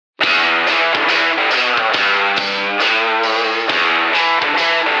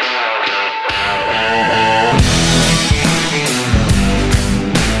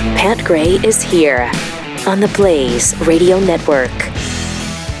Gray is here on the Blaze Radio Network.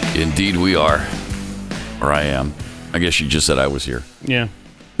 Indeed we are. Or I am. I guess you just said I was here. Yeah.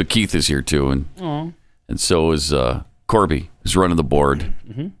 But Keith is here too, and so is Corby, who's running the board.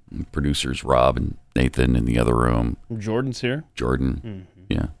 Mm-hmm. Producers Rob and Nathan in the other room. Jordan's here. Jordan,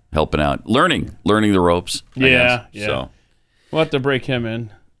 yeah, helping out, learning the ropes. Yeah. So we'll have to break him in.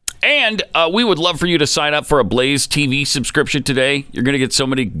 And we would love for you to sign up for a Blaze TV subscription today. You're going to get so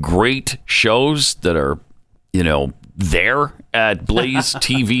many great shows that are, there at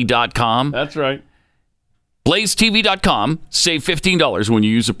blazetv.com. That's right. blazetv.com. Save $15 when you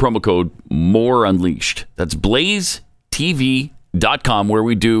use the promo code More Unleashed. That's blazetv.com, where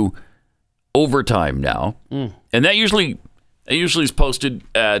we do overtime now. And that usually is posted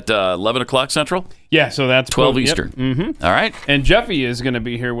at 11 o'clock Central. Yeah, so that's 12 Eastern. Yep. Mm-hmm. All right. And Jeffy is going to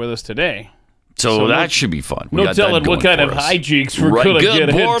be here with us today. So that should be fun. No telling what kind of hijinks we're going to get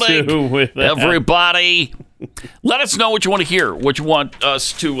into with that. Everybody. Let us know what you want to hear, what you want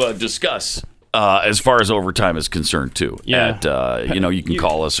us to discuss as far as overtime is concerned, too. Yeah. You can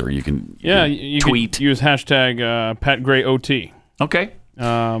call us or you can tweet. Can use hashtag PatGrayOT. Okay.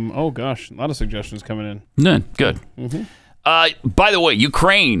 Oh, gosh. A lot of suggestions coming in. Good. Mm-hmm. By the way,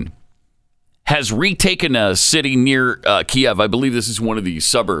 Ukraine has retaken a city near Kiev. I believe this is one of the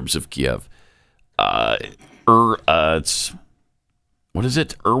suburbs of Kiev. It's what is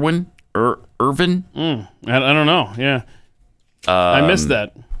it? Irvin? I don't know. Yeah, I missed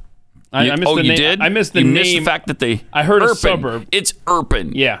that. I missed the name. You did? I missed the you name. Missed the fact that they. I heard Irpin. A suburb. It's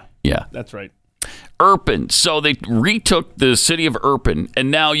Irpin. Yeah, yeah, that's right. Irpin. So they retook the city of Irpin,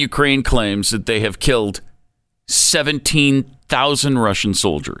 and now Ukraine claims that they have killed 17,000 Russian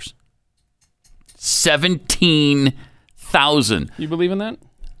soldiers. 17,000. You believe in that?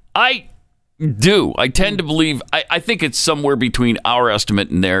 I do. I tend to believe. I think it's somewhere between our estimate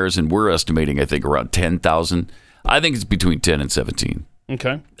and theirs, and we're estimating, I think, around 10,000. I think it's between 10 and 17.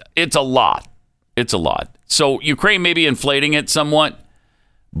 Okay. It's a lot. So Ukraine may be inflating it somewhat,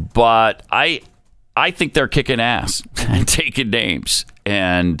 but I think they're kicking ass and taking names,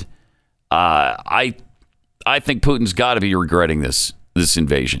 and I think Putin's got to be regretting this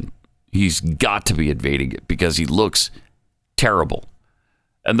invasion. He's got to be invading it because he looks terrible.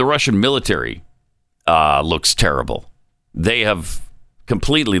 And the Russian military looks terrible. They have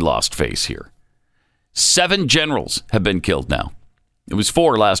completely lost face here. 7 generals have been killed now. It was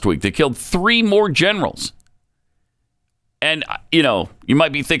 4 last week. They killed 3 more generals. And, you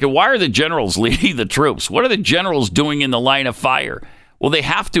might be thinking, why are the generals leading the troops? What are the generals doing in the line of fire? Well, they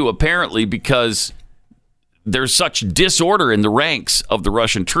have to, apparently, because there's such disorder in the ranks of the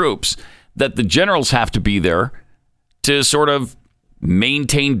Russian troops that the generals have to be there to sort of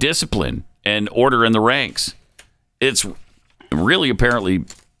maintain discipline and order in the ranks. It's really apparently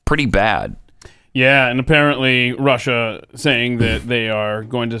pretty bad. Yeah, and apparently Russia saying that they are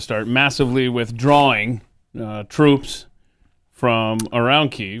going to start massively withdrawing troops from around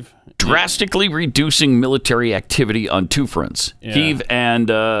Kyiv. Drastically reducing military activity on 2 fronts. Yeah. Kyiv and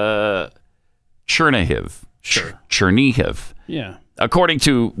Chernihiv. Sure. Chernihiv. Yeah. According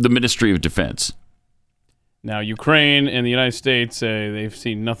to the Ministry of Defense. Now, Ukraine and the United States say they've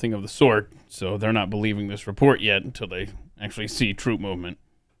seen nothing of the sort, so they're not believing this report yet until they actually see troop movement.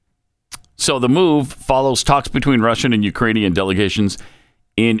 So the move follows talks between Russian and Ukrainian delegations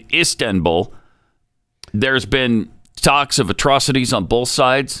in Istanbul. There's been talks of atrocities on both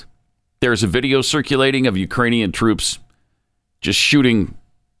sides. There's a video circulating of Ukrainian troops just shooting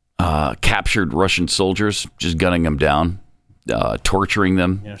captured Russian soldiers, just gunning them down, torturing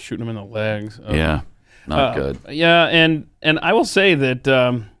them. Yeah, shooting them in the legs. Yeah. Not good. Yeah, and I will say that,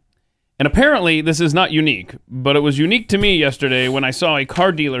 and apparently this is not unique, but it was unique to me yesterday when I saw a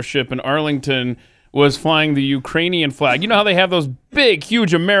car dealership in Arlington was flying the Ukrainian flag. You know how they have those big,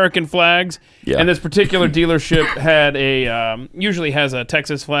 huge American flags? Yeah. And this particular dealership had usually has a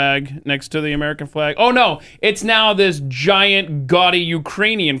Texas flag next to the American flag. Oh, no, it's now this giant, gaudy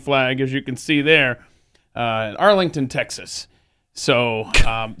Ukrainian flag, as you can see there, in Arlington, Texas. So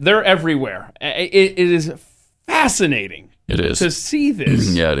they're everywhere. It is fascinating. It is. To see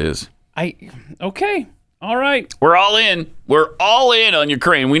this. Yeah, it is. Okay. All right. We're all in. We're all in on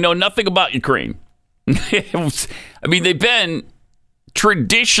Ukraine. We know nothing about Ukraine. I mean, they've been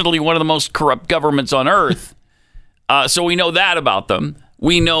traditionally one of the most corrupt governments on earth. So we know that about them.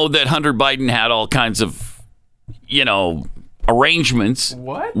 We know that Hunter Biden had all kinds of, arrangements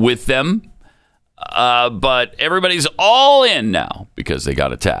with them. But everybody's all in now because they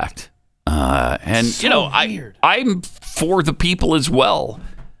got attacked. And, so weird. I'm for the people as well.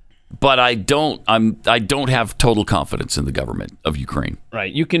 But I don't have total confidence in the government of Ukraine.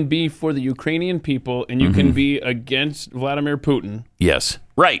 Right. You can be for the Ukrainian people and you can be against Vladimir Putin. Yes.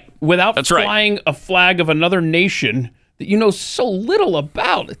 Right. Without That's flying a flag of another nation that you know so little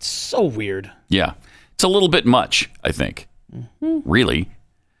about. It's so weird. Yeah. It's a little bit much, I think. Really.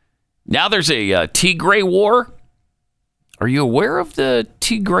 Now there's a Tigray war. Are you aware of the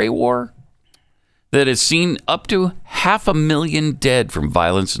Tigray war? That has seen up to 500,000 dead from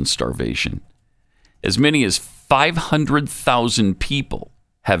violence and starvation. As many as 500,000 people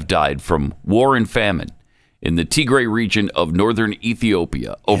have died from war and famine in the Tigray region of northern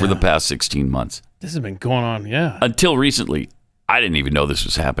Ethiopia over the past 16 months. This has been going on, yeah. Until recently, I didn't even know this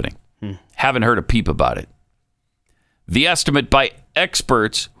was happening. Haven't heard a peep about it. The estimate by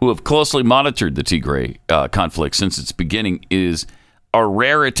experts who have closely monitored the Tigray conflict since its beginning is a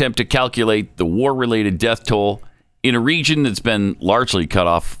rare attempt to calculate the war-related death toll in a region that's been largely cut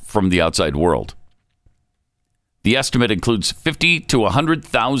off from the outside world. The estimate includes 50 to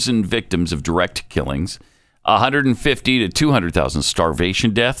 100,000 victims of direct killings, 150 to 200,000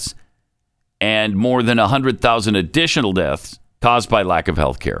 starvation deaths, and more than 100,000 additional deaths caused by lack of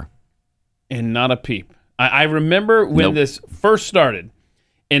health care. And not a peep. I remember when this first started,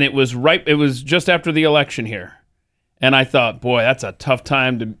 and it was just after the election here. And I thought, boy, that's a tough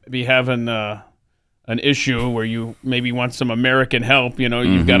time to be having an issue where you maybe want some American help. You know,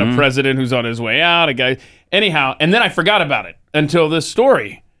 you've got a president who's on his way out, a guy. Anyhow, and then I forgot about it until this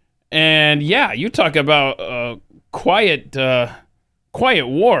story. And yeah, you talk about quiet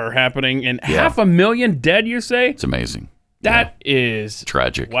war happening and 500,000 dead, you say? It's amazing. That is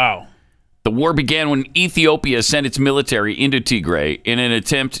tragic. Wow. The war began when Ethiopia sent its military into Tigray in an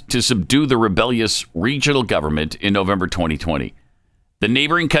attempt to subdue the rebellious regional government in November 2020. The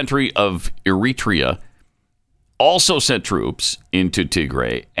neighboring country of Eritrea also sent troops into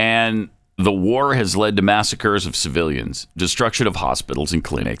Tigray, and the war has led to massacres of civilians, destruction of hospitals and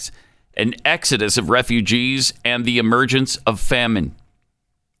clinics, an exodus of refugees, and the emergence of famine.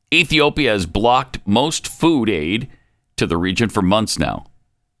 Ethiopia has blocked most food aid to the region for months now.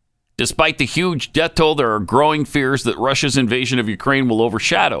 Despite the huge death toll, there are growing fears that Russia's invasion of Ukraine will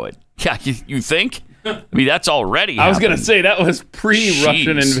overshadow it. Yeah, you think? I mean, that's already happened. I was going to say, that was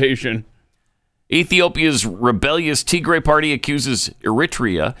pre-Russian invasion. Ethiopia's rebellious Tigray party accuses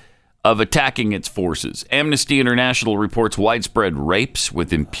Eritrea of attacking its forces. Amnesty International reports widespread rapes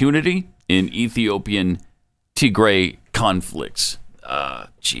with impunity in Ethiopian Tigray conflicts.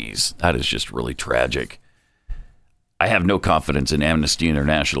 Geez, that is just really tragic. I have no confidence in Amnesty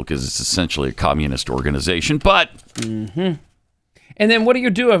International because it's essentially a communist organization, but... And then what do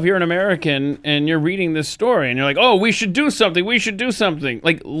you do if you're an American and you're reading this story and you're like, oh, we should do something,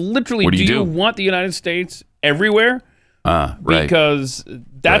 Like, literally, do you want the United States everywhere? Right. Because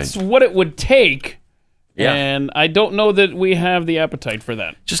that's what it would take, and I don't know that we have the appetite for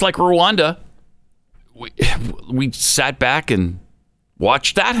that. Just like Rwanda, we sat back and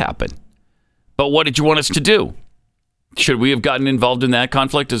watched that happen. But what did you want us to do? Should we have gotten involved in that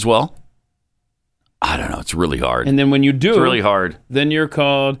conflict as well? I don't know. It's really hard. And then when you do, it's really hard. Then you're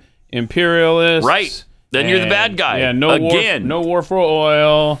called imperialists. Right. Then you're the bad guy. Yeah. No war for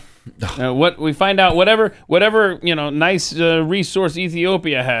oil. What we find out, whatever nice resource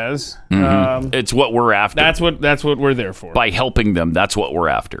Ethiopia has. It's what we're after. That's what we're there for. By helping them, that's what we're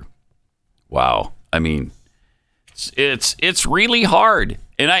after. Wow. I mean, it's really hard.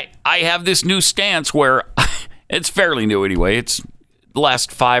 And I have this new stance where it's fairly new anyway. It's the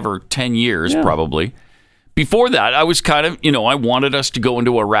last 5 or 10 years probably. Before that, I was kind of, I wanted us to go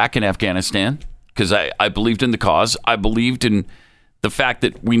into Iraq and Afghanistan because I believed in the cause. I believed in the fact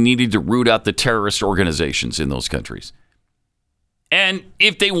that we needed to root out the terrorist organizations in those countries. And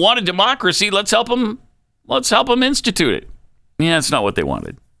if they wanted democracy, let's help them institute it. Yeah, that's not what they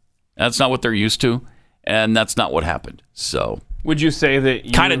wanted. That's not what they're used to. And that's not what happened. So would you say that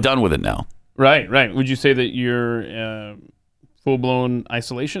you... Kind of done with it now. Right. Would you say that you're full-blown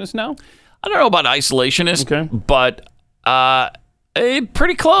isolationist now? I don't know about isolationist, but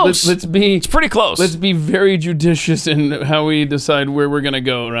pretty close. It's pretty close. Let's be very judicious in how we decide where we're going to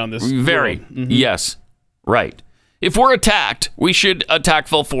go around this. Very. Yes. Right. If we're attacked, we should attack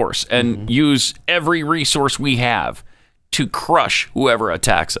full force and use every resource we have to crush whoever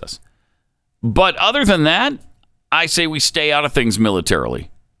attacks us. But other than that, I say we stay out of things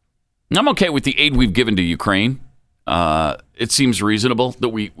militarily. I'm okay with the aid we've given to Ukraine. It seems reasonable that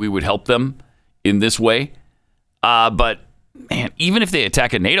we would help them in this way. But man, even if they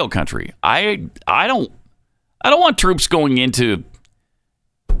attack a NATO country, I don't want troops going into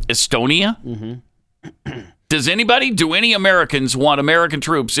Estonia. Do any Americans want American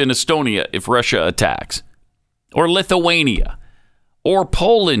troops in Estonia if Russia attacks? Or Lithuania? Or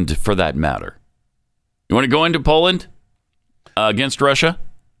Poland, for that matter? You want to go into Poland against Russia?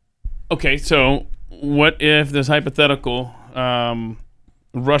 Okay, so what if this hypothetical,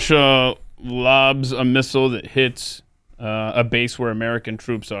 Russia lobs a missile that hits a base where American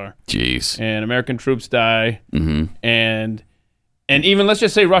troops are? Jeez. And American troops die. Mm-hmm. And even let's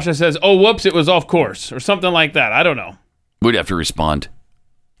just say Russia says, oh, whoops, it was off course or something like that. I don't know. We'd have to respond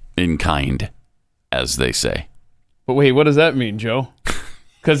in kind, as they say. But wait, what does that mean, Joe?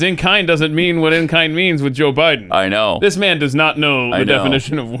 Because in kind doesn't mean what in kind means with Joe Biden. I know. This man does not know the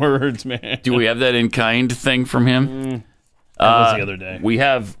definition of words, man. Do we have that in kind thing from him? That was the other day. We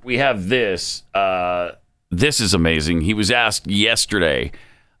have this. This is amazing. He was asked yesterday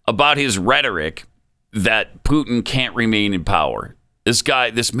about his rhetoric that Putin can't remain in power.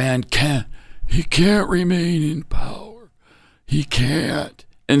 This man can't remain in power. He can't.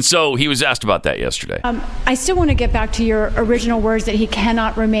 And so he was asked about that yesterday. I still want to get back to your original words that he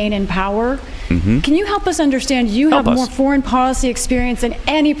cannot remain in power. Mm-hmm. Can you help us understand? You have more foreign policy experience than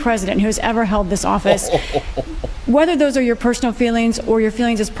any president who has ever held this office. Whether those are your personal feelings or your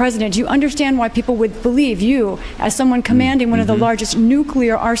feelings as president, do you understand why people would believe you, as someone commanding one of the largest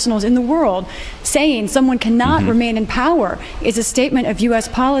nuclear arsenals in the world, saying someone cannot remain in power is a statement of U.S.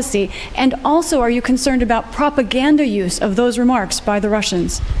 policy? And also, are you concerned about propaganda use of those remarks by the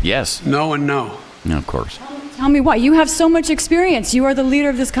Russians? Yes. No and no. No, of course. Tell me why. You have so much experience. You are the leader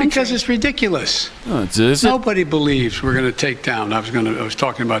of this country. Because it's ridiculous. Nobody believes we're going to take down. I was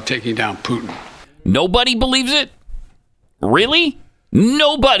talking about taking down Putin. Nobody believes it? Really?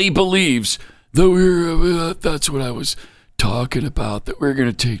 Nobody believes that that's what I was talking about, that we're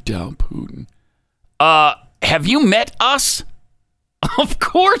going to take down Putin. Have you met us? Of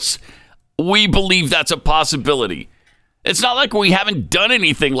course we believe that's a possibility. It's not like we haven't done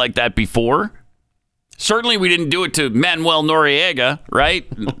anything like that before. Certainly we didn't do it to Manuel Noriega, right?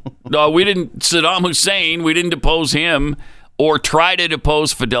 No, we didn't. Saddam Hussein, we didn't depose him or try to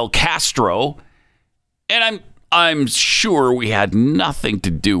depose Fidel Castro. And I'm sure we had nothing to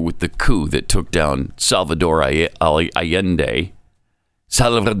do with the coup that took down Salvador Allende.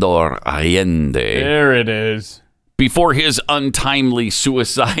 Salvador Allende. There it is. Before his untimely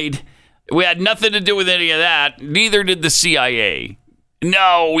suicide. We had nothing to do with any of that. Neither did the CIA.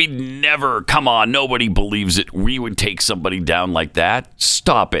 No, we'd never. Come on, nobody believes it. We would take somebody down like that.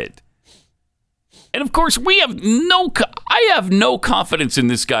 Stop it. And of course, I have no confidence in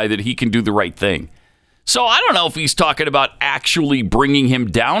this guy that he can do the right thing. So I don't know if he's talking about actually bringing him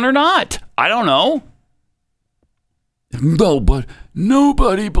down or not. I don't know. No, but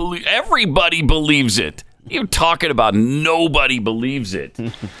everybody believes it. You're talking about nobody believes it.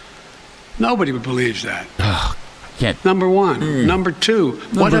 Nobody believes that. Can't. Number one. Number two.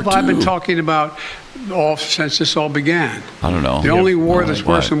 What have I been talking about since this all began? I don't know. The only war that's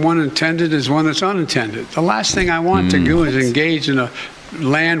worse than one intended is one that's unintended. The last thing I want to do is engage in a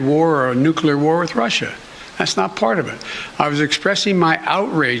land war or a nuclear war with Russia. That's not part of it. I was expressing my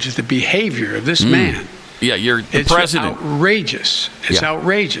outrage at the behavior of this man. Yeah, you're the president. Outrageous. It's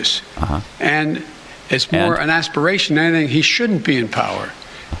outrageous. And it's more an aspiration than anything. He shouldn't be in power.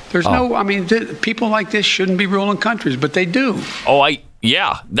 There's people like this shouldn't be ruling countries, but they do.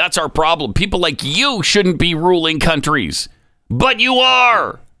 That's our problem. People like you shouldn't be ruling countries, but you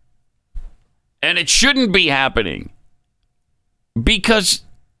are. And it shouldn't be happening because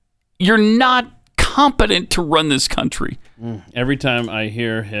you're not competent to run this country. Every time I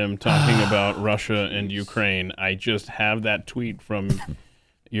hear him talking about Russia and Ukraine, I just have that tweet from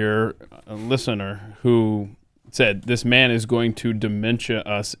your listener who said this man is going to dementia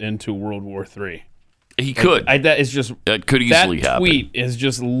us into World War III. He could. That could easily happen. That tweet is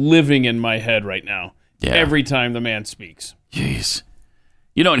just living in my head right now. Yeah. Every time the man speaks. Jeez.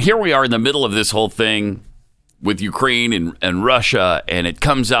 And here we are in the middle of this whole thing with Ukraine and Russia, and it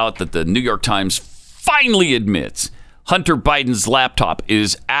comes out that the New York Times finally admits Hunter Biden's laptop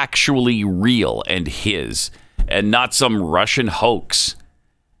is actually real and his, and not some Russian hoax.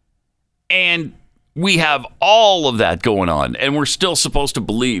 And we have all of that going on, and we're still supposed to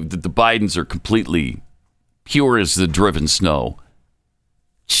believe that the Bidens are completely pure as the driven snow.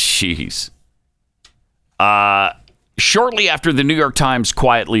 Jeez. Shortly after the New York Times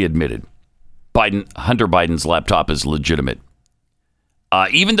quietly admitted Hunter Biden's laptop is legitimate,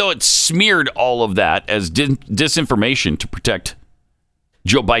 even though it smeared all of that as disinformation to protect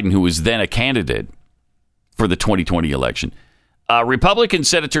Joe Biden, who was then a candidate for the 2020 election. Republican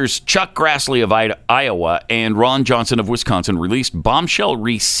Senators Chuck Grassley of Iowa and Ron Johnson of Wisconsin released bombshell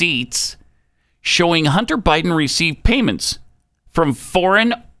receipts showing Hunter Biden received payments from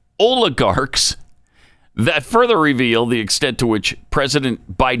foreign oligarchs that further reveal the extent to which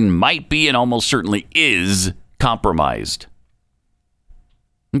President Biden might be and almost certainly is compromised.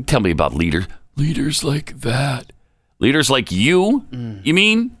 Tell me about leaders like that. Leaders like you, you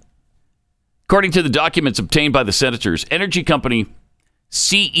mean? According to the documents obtained by the senators, energy company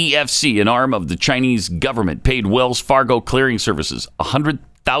CEFC, an arm of the Chinese government, paid Wells Fargo Clearing Services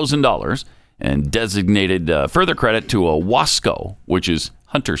 $100,000 and designated further credit to a Wasco, which is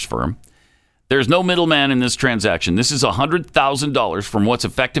Hunter's firm. There's no middleman in this transaction. This is $100,000 from what's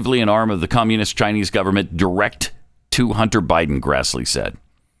effectively an arm of the communist Chinese government direct to Hunter Biden, Grassley said.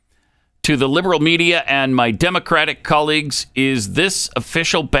 To the liberal media and my Democratic colleagues, is this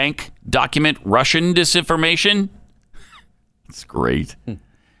official bank document Russian disinformation? It's great.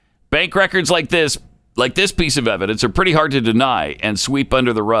 Bank records like this piece of evidence are pretty hard to deny and sweep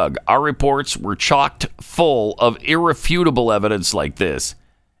under the rug. Our reports were chocked full of irrefutable evidence like this.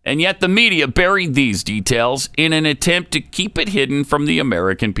 And yet the media buried these details in an attempt to keep it hidden from the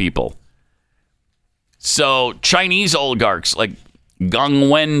American people. So Chinese oligarchs like Gang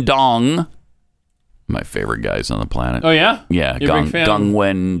Wendong, my favorite guys on the planet. Oh, yeah? Yeah, Gang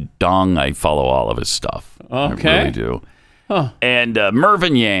Wendong. I follow all of his stuff. Okay. I really do. Huh. And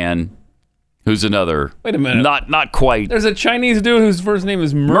Mervyn Yan, who's another. Wait a minute. Not quite. There's a Chinese dude whose first name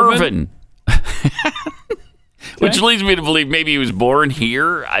is Mervyn. Which leads me to believe maybe he was born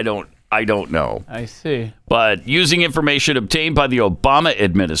here. I don't know. I see. But using information obtained by the Obama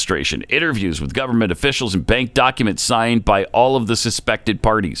administration, interviews with government officials, and bank documents signed by all of the suspected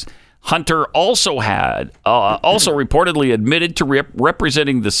parties, Hunter also reportedly admitted to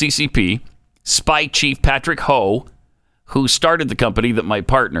representing the CCP spy chief Patrick Ho, who started the company that my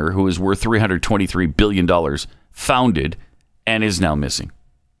partner, who is worth $323 billion, founded and is now missing.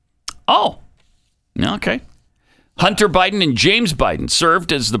 Oh, okay. Hunter Biden and James Biden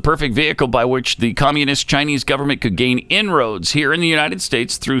served as the perfect vehicle by which the communist Chinese government could gain inroads here in the United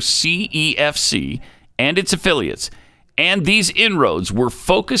States through CEFC and its affiliates. And these inroads were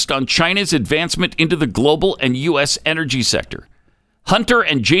focused on China's advancement into the global and U.S. energy sector. Hunter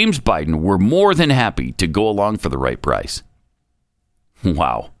and James Biden were more than happy to go along for the right price.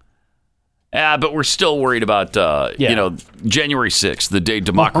 Wow. But we're still worried about, January 6th, the day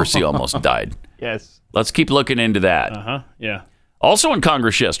democracy almost died. Yes. Let's keep looking into that. Yeah. Also in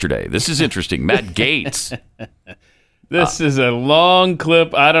Congress yesterday, this is interesting, Matt Gaetz. This is a long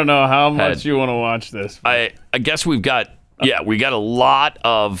clip. I don't know how much you want to watch this. I guess we got a lot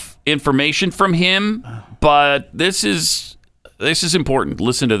of information from him, but this is important.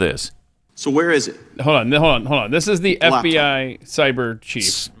 Listen to this. So where is it? Hold on. This is the FBI cyber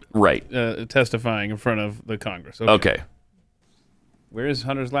chief. Right. Testifying in front of the Congress. Okay. Where is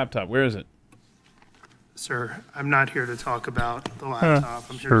Hunter's laptop? Where is it? Sir, I'm not here to talk about the laptop.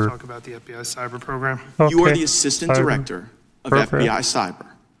 I'm here to talk about the FBI cyber program. Okay. You are the assistant director of FBI cyber.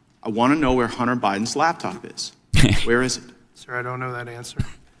 I want to know where Hunter Biden's laptop is. Where is it? Sir, I don't know that answer.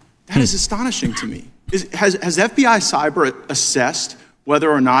 That is astonishing to me. Has FBI cyber assessed whether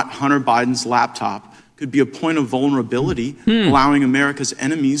or not Hunter Biden's laptop could be a point of vulnerability, allowing America's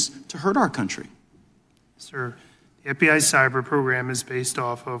enemies to hurt our country? Sir, the FBI cyber program is based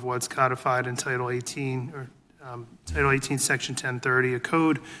off of what's codified in Title 18, Title 18, Section 1030, a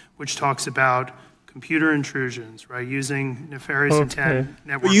code which talks about computer intrusions, right, using nefarious intent.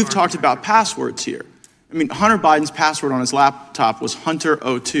 Well, you've talked about passwords here. I mean, Hunter Biden's password on his laptop was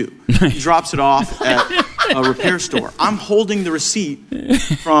Hunter02. He drops it off at a repair store. I'm holding the receipt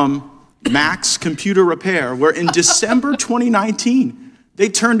from Max Computer Repair, where in December 2019, they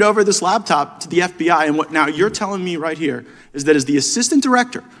turned over this laptop to the FBI, and what now you're telling me right here is that as the assistant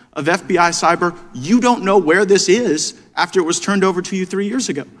director of FBI Cyber, you don't know where this is after it was turned over to you 3 years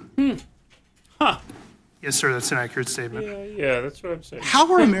ago. Yes, sir, that's an accurate statement. Yeah, that's what I'm saying.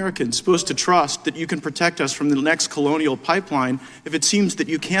 How are Americans supposed to trust that you can protect us from the next colonial pipeline if it seems that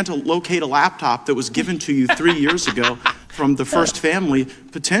you can't locate a laptop that was given to you 3 years ago from the first family,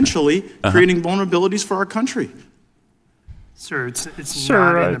 potentially creating vulnerabilities for our country? Sir, it's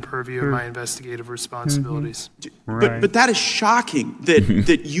not in the purview of my investigative responsibilities. But that is shocking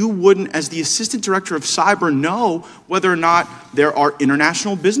that you wouldn't, as the assistant director of cyber, know whether or not there are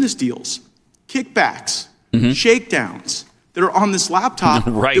international business deals, kickbacks, shakedowns that are on this laptop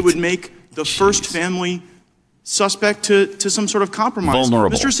that would make the first family suspect to some sort of compromise.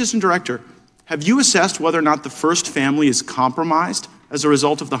 Vulnerable. Mr. Assistant Director, have you assessed whether or not the first family is compromised as a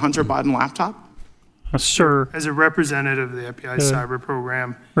result of the Hunter Biden laptop? Sir. As a representative of the FBI cyber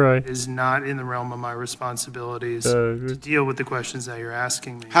program, Right. it is not in the realm of my responsibilities to deal with the questions that you're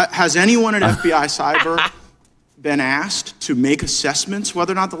asking me. Has anyone at FBI Cyber been asked to make assessments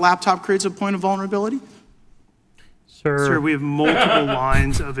whether or not the laptop creates a point of vulnerability? Sir, we have multiple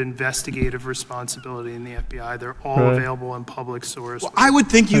lines of investigative responsibility in the FBI. They're all available in public source. Well, I would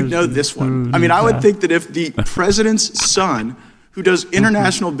think you'd know this one. I mean, I would think that if the president's son, who does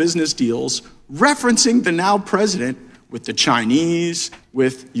international business deals, referencing the now president with the Chinese,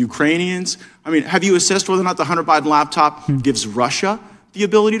 with Ukrainians, I mean, have you assessed whether or not the Hunter Biden laptop gives Russia the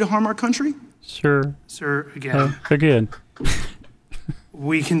ability to harm our country? Sir, again.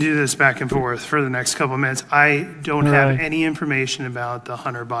 We can do this back and forth for the next couple of minutes. I don't have any information about the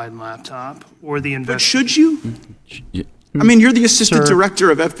Hunter Biden laptop or the investigation. But should you? I mean, you're the assistant director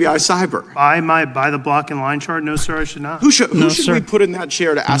of FBI Cyber. By the block and line chart, no, sir, I should not. Who should we put in that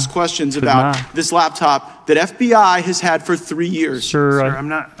chair to ask questions about this laptop that FBI has had for 3 years? Sir, I'm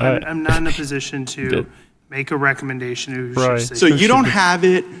not in a position to make a recommendation. So you don't have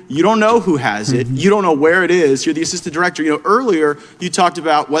it. You don't know who has it. You don't know where it is. You're the assistant director. You know, earlier you talked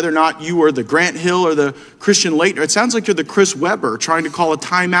about whether or not you were the Grant Hill or the Christian Laettner. It sounds like you're the Chris Webber trying to call a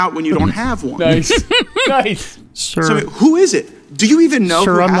timeout when you don't have one. Nice. Sir. So, I mean, who is it? Do you even know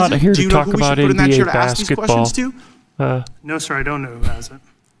who has it? I'm not here Do you to know talk who we should about put in that chair NBA to ask these questions basketball. to? No, sir, I don't know who has it.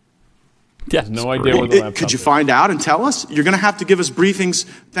 Yeah, no idea where the laptop Could you find out and tell us? You're going to have to give us briefings,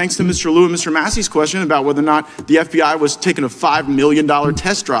 thanks to Mr. Liu and Mr. Massey's question about whether or not the FBI was taking a $5 million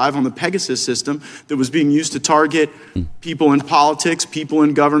test drive on the Pegasus system that was being used to target people in politics, people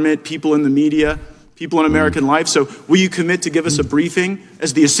in government, people in the media, people in American life. So will you commit to give us a briefing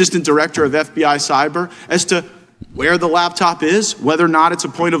as the assistant director of FBI Cyber as to where the laptop is, whether or not it's a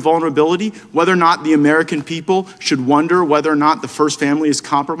point of vulnerability, whether or not the American people should wonder whether or not the first family is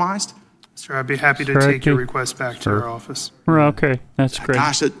compromised? Sir, I'd be happy to take your request back to our office. Okay, that's great.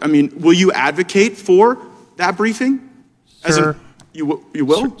 Gosh, I mean, will you advocate for that briefing? Sir. You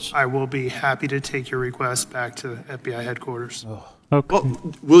will? I will be happy to take your request back to FBI headquarters. Okay.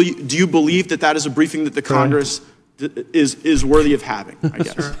 Well, do you believe that is a briefing that the Congress is worthy of having, I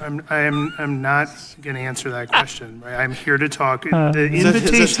guess? Sir, I'm not going to answer that question. Right? I'm here to talk.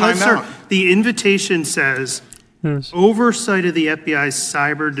 The invitation says oversight of the FBI's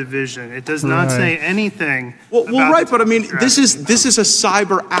cyber division. It does not say anything. Well, right, but I mean, this is a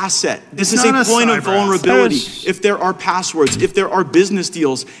cyber asset. This is a point of vulnerability. If there are passwords, if there are business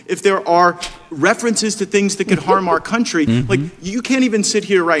deals, if there are references to things that could harm our country, like you can't even sit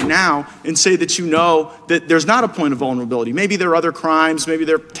here right now and say that you know that there's not a point of vulnerability. Maybe there are other crimes, maybe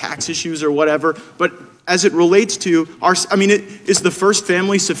there are tax issues or whatever, but as it relates to is the first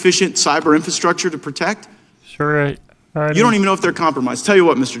family sufficient cyber infrastructure to protect? Sure, you don't even know if they're compromised. Tell you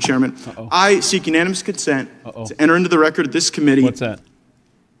what, Mr. Chairman, I seek unanimous consent to enter into the record of this committee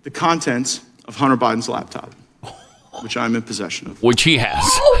the contents of Hunter Biden's laptop, which I'm in possession of. Which he has.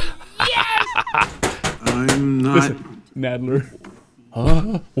 I'm not. Listen, Nadler.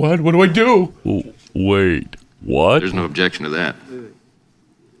 What? What do I do? Wait, what? There's no objection to that.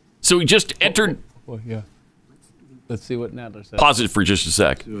 So he just entered. Yeah. Let's see what Nadler says. Pause it for just a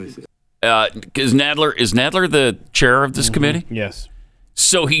sec. Is Nadler the chair of this committee? Yes.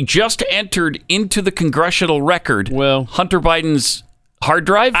 So he just entered into the congressional record Hunter Biden's hard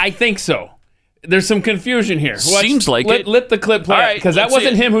drive? I think so. There's some confusion here. Seems like it. Let the clip play, because that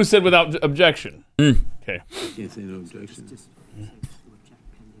wasn't him who said without objection. Okay. Can't say no objection.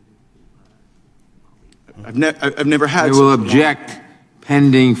 I've never had. I will object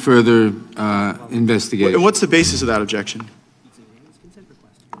pending further investigation. And what's the basis of that objection?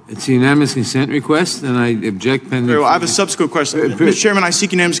 It's a unanimous consent request, and I object pending. Very well, I have a subsequent question. Mr. Chairman, I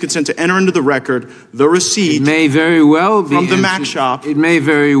seek unanimous consent to enter into the record the receipt. It may very well be from the Mac shop. It may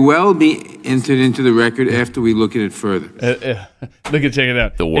very well be entered into the record after we look at it further. Check it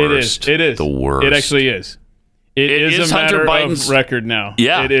out. The worst. It is. The worst. It actually is. It is a matter of record now.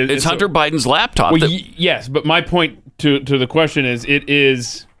 Yeah, it's Hunter Biden's laptop. Well, yes, but my point to the question is, it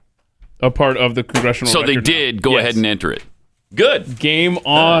is a part of the congressional record. So they did go ahead and enter it. Good. Game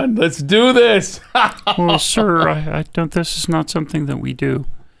on. Let's do this. Well, sir, I don't. This is not something that we do,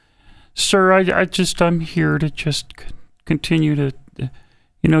 sir. I'm here to just continue to,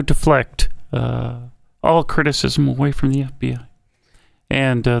 deflect all criticism away from the FBI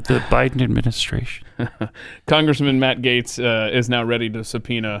and the Biden administration. Congressman Matt Gaetz is now ready to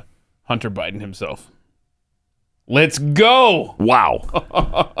subpoena Hunter Biden himself. Let's go.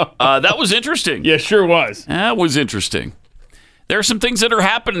 Wow. That was interesting. Yeah, sure was. That was interesting. There are some things that are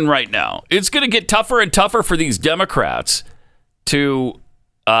happening right now. It's going to get tougher and tougher for these Democrats to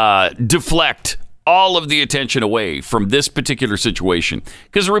deflect all of the attention away from this particular situation.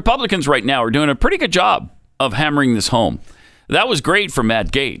 Because the Republicans right now are doing a pretty good job of hammering this home. That was great for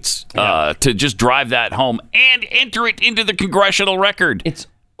Matt Gaetz to just drive that home and enter it into the congressional record. It's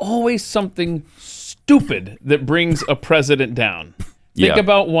always something stupid that brings a president down. Think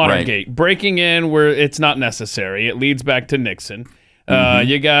about Watergate, breaking in where it's not necessary. It leads back to Nixon.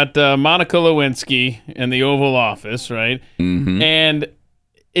 You got Monica Lewinsky in the Oval Office, right? And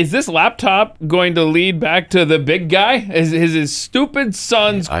is this laptop going to lead back to the big guy? Is his stupid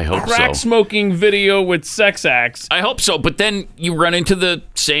son's crack-smoking video with sex acts? I hope so, but then you run into the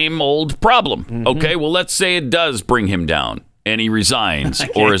same old problem. Okay, well, let's say it does bring him down, and he resigns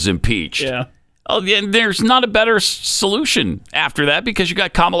or is impeached. Yeah. Oh, and there's not a better solution after that because you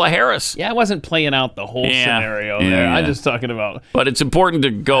got Kamala Harris. Yeah, I wasn't playing out the whole scenario there. I'm just talking about... But it's important to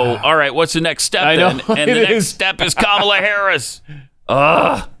go, all right, what's the next step then? And the next step is Kamala Harris.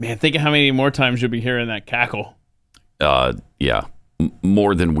 Man, think of how many more times you'll be hearing that cackle. Yeah.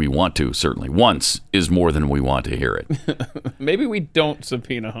 More than we want to, certainly. Once is more than we want to hear it. Maybe we don't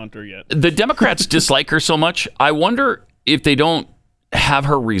subpoena Hunter yet. The Democrats dislike her so much. I wonder if they don't have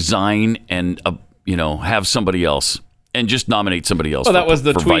her resign and, have somebody else and just nominate somebody else. Well, that was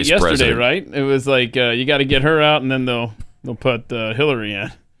the for tweet vice yesterday, president. right? It was like, you got to get her out, and then they'll put Hillary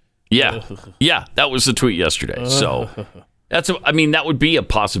in. Yeah. Yeah, that was the tweet yesterday. So... that would be a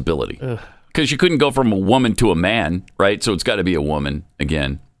possibility because you couldn't go from a woman to a man, right? So it's got to be a woman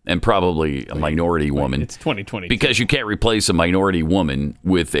again, and probably a minority woman. It's 2020 because you can't replace a minority woman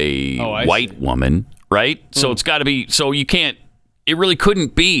with a white woman, right? So it's got to be. So you can't. It really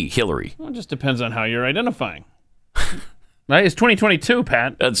couldn't be Hillary. Well, it just depends on how you're identifying. Right? It's 2022,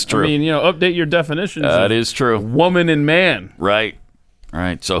 Pat. That's true. I mean, update your definitions. That is true. Woman and man. Right.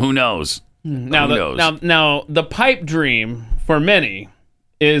 So who knows? Now the pipe dream for many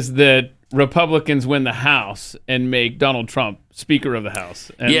is that Republicans win the House and make Donald Trump Speaker of the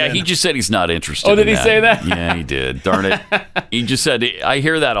House. And he just said he's not interested. Oh, did he say that? Yeah, he did. Darn it. He just said, I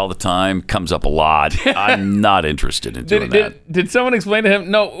hear that all the time. Comes up a lot. I'm not interested in doing that. Did someone explain to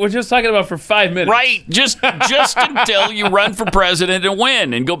him? No, we're just talking about for 5 minutes. Right. Just until you run for president and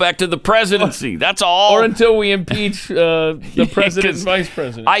win and go back to the presidency. That's all. Or until we impeach the president and vice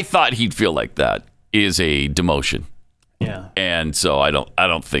president. I thought he'd feel like that is a demotion. Yeah. And so I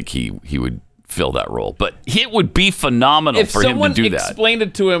don't think he would fill that role. But it would be phenomenal for him to do that. If someone explained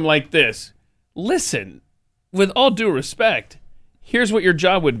it to him like this, listen, with all due respect, here's what your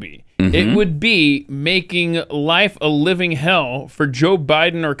job would be. It would be making life a living hell for Joe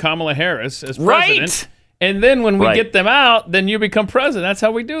Biden or Kamala Harris as president. Right. And then when we get them out, then you become president. That's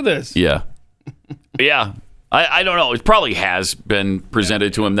how we do this. Yeah. Yeah. I don't know. It probably has been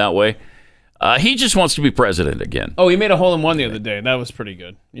presented to him that way. He just wants to be president again. Oh, he made a hole-in-one the other day. That was pretty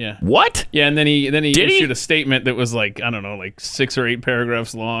good. Yeah. What? Yeah, and then he issued a statement that was like, I don't know, like 6 or 8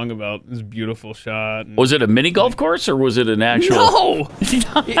 paragraphs long about this beautiful shot. Was it a mini golf course or was it an actual? No. We've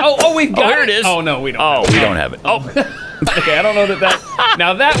got here it is. Oh no, we don't. Oh, we don't have it. Oh. Okay, I don't know that.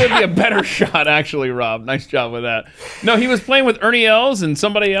 Now that would be a better shot, actually, Rob. Nice job with that. No, he was playing with Ernie Els and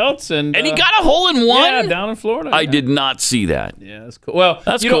somebody else, and he got a hole-in-one. Yeah, down in Florida. I did not see that. Yeah, that's cool. Well,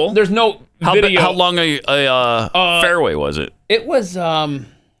 that's cool. There's no video. How long a fairway was it? It was. I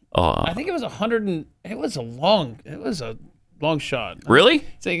think it was 100. It was a long shot. Really? I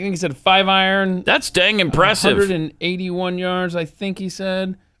think he said 5-iron. That's dang impressive. 181 yards, I think he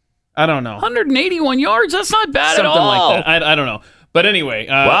said. I don't know. 181 yards? That's not bad at all. Something like that. I don't know. But anyway,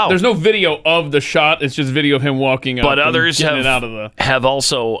 there's no video of the shot. It's just video of him walking up. But others have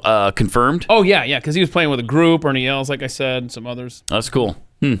also confirmed? Oh, yeah, because he was playing with a group, Ernie Els, like I said, and some others. That's cool.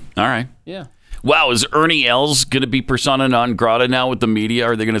 All right. Yeah. Wow, is Ernie Els going to be persona non grata now with the media?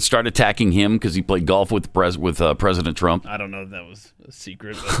 Are they going to start attacking him because he played golf with President Trump? I don't know if that was a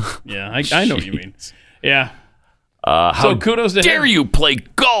secret, but yeah, I know what you mean. Yeah. How kudos to him. dare you play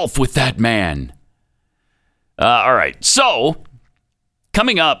golf with that man? All right. So,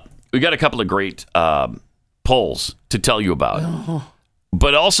 coming up, we got a couple of great polls to tell you about,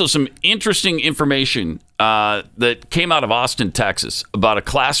 but also some interesting information that came out of Austin, Texas, about a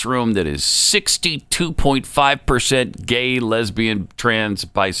classroom that is 62.5% gay, lesbian, trans,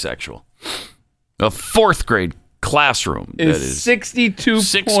 bisexual. A 4th grade classroom that is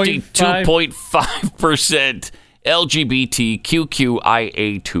 62.5%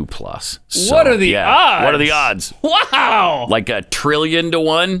 LGBTQIA2+. So, what are the odds? What are the odds? Wow. Like 1 trillion to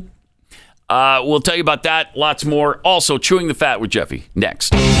 1. We'll tell you about that. Lots more. Also, Chewing the Fat with Jeffy.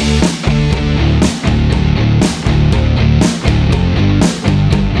 Next.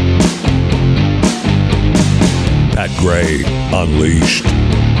 Pat Gray Unleashed.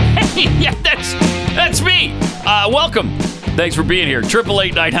 Yeah, that's me. Welcome. Thanks for being here.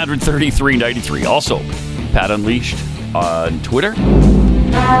 888-933-93. Also, Pat Unleashed on Twitter.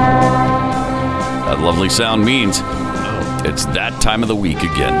 That lovely sound means it's that time of the week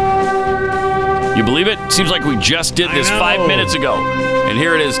again. You believe it? Seems like we just did this 5 minutes ago. And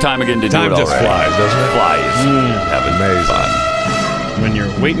here it is time again to do it already. Time just flies, doesn't it? Flies. Having fun. When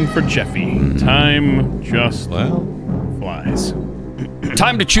you're waiting for Jeffy, time just flies.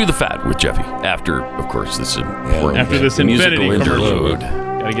 Time to chew the fat with Jeffy. After, of course, this Infinity interlude.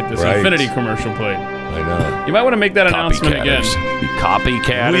 Gotta get this Infinity commercial played. I know. You might want to make that announcement again.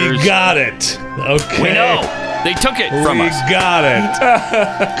 Copycatters. We got it. Okay. We know. They took it from us. We got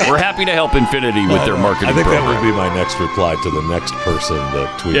it. We're happy to help Infinity with their marketing program. that would be my next reply to the next person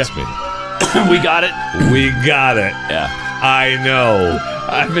that tweets me. We got it. We got it. Yeah. I know.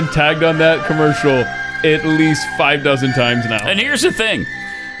 I've been tagged on that commercial at least 6 times now. And here's the thing.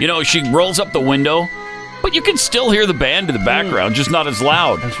 She rolls up the window, but you can still hear the band in the background, just not as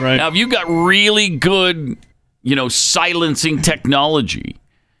loud. That's right. Now, if you've got really good, silencing technology,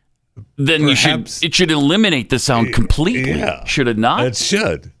 then it should eliminate the sound completely. Yeah. Should it not? It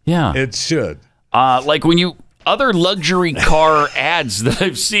should. Yeah. It should. Like when other luxury car ads that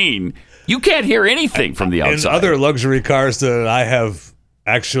I've seen, you can't hear anything from the outside. In other luxury cars that I have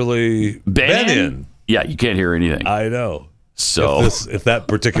actually been in. Yeah, you can't hear anything. I know. So if that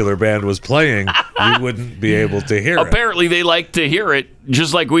particular band was playing, you wouldn't be able to hear it. Apparently, they like to hear it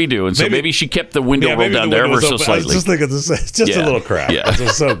just like we do, and so maybe she kept the window rolled down there ever so slightly. I was just thinking this is just a little crap. Yeah,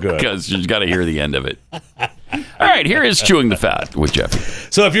 it's so good because you've got to hear the end of it. All right, here is Chewing the Fat with Jeffy.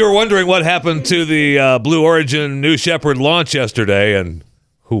 So, if you were wondering what happened to the Blue Origin New Shepard launch yesterday, and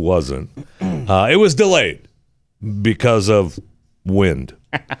who wasn't, it was delayed because of wind.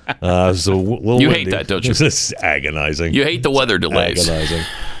 So you hate that, don't you? It's agonizing. You hate the weather delays. Agonizing.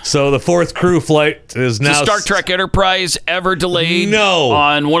 So the fourth crew flight is now. Does Star Trek Enterprise ever delayed? No.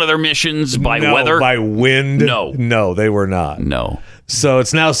 On one of their missions by weather? By wind? No, they were not. No. So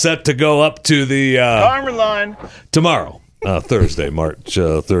it's now set to go up to the Armor line tomorrow. Thursday, March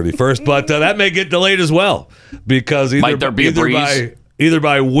 31st, but that may get delayed as well because might there be a breeze? Either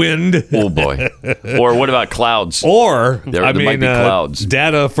by wind. Oh, boy. Or what about clouds? Or, there might be clouds.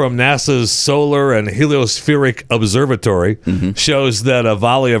 Data from NASA's Solar and Heliospheric Observatory shows that a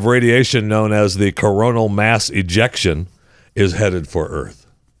volley of radiation known as the coronal mass ejection is headed for Earth.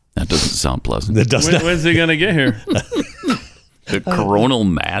 That doesn't sound pleasant. It does not. When's it going to get here? The coronal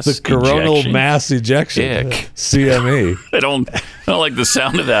mass mass ejection. Ick. CME. I don't like the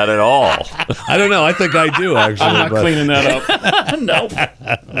sound of that at all. I don't know. I think I do, actually. I'm not cleaning that up. Nope.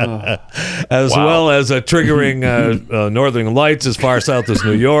 As well as triggering northern lights as far south as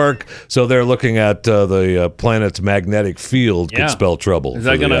New York. So they're looking at the planet's magnetic field could spell trouble for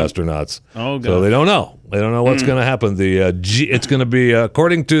the astronauts. Oh, God. So they don't know. They don't know what's going to happen. It's going to be,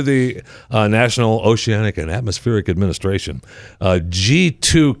 according to the National Oceanic and Atmospheric Administration,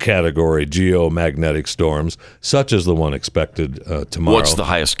 G2 category geomagnetic storms, such as the one expected tomorrow. What's the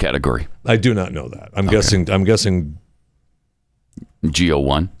highest category? I do not know that. I'm guessing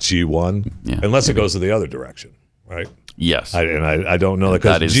GO1. G1, unless it goes to the other direction, right? Yes. I don't know that.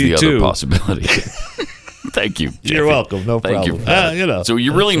 That is G2, the other possibility. Thank you, Jeffy. You're welcome. No Thank problem. You. So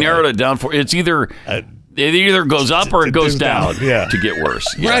you really narrowed it down for it's either. It either goes up or it goes down to get worse.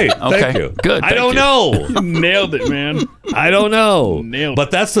 Yeah. Right. Okay. Thank you. Good. I don't know. Nailed it, man. I don't know. Nailed it.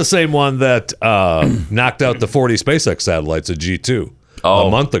 But that's the same one that knocked out the 40 SpaceX satellites at G2 a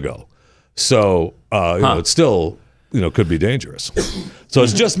month ago. So it's still could be dangerous. So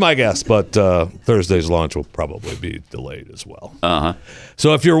it's just my guess, but Thursday's launch will probably be delayed as well.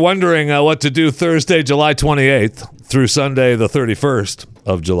 So if you're wondering what to do Thursday, July 28th through Sunday, the 31st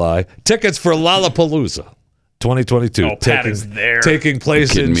of July, tickets for Lollapalooza 2022 taking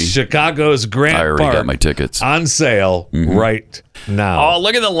place in Chicago's Grant Park. I already got my tickets on sale right now. Oh,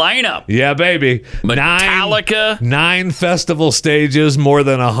 look at the lineup. Yeah, baby. Metallica. 9 festival stages, more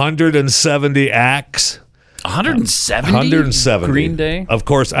than 170 acts. 170? 170. Green Day? Of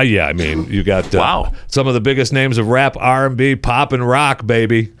course. You got some of the biggest names of rap, R&B, pop, and rock,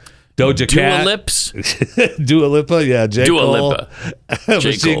 baby. Doja Cat. Dua Lipa, yeah. J. Cole.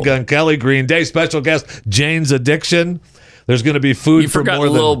 Machine Gun Kelly, Green Day. Special guest, Jane's Addiction. There's going to be food for more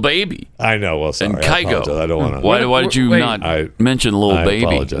than... Lil Baby. I know. Well, sorry. And Kygo. I don't want to... Why did you not mention Lil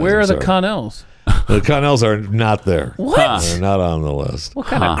Baby? Where are the Connells? The Connells are not there. What? They're not on the list. What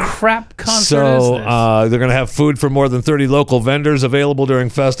kind of crap concert So is this? they're going to have food from more than 30 local vendors available during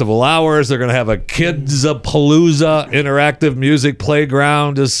festival hours. They're going to have a Kids-a-Palooza interactive music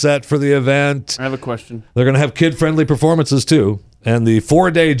playground is set for the event. I have a question. They're going to have kid-friendly performances too. And the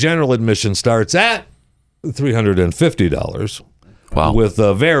 4-day general admission starts at $350. Wow. With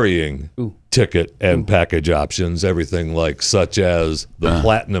varying ticket and package options, everything like such as the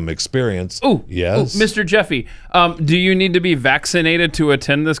Platinum Experience. Yes. Mr. Jeffy, do you need to be vaccinated to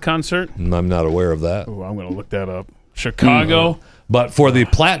attend this concert? I'm not aware of that. I'm going to look that up. Chicago. But for the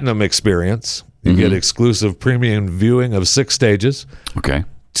Platinum Experience, you get exclusive premium viewing of 6 stages. Okay.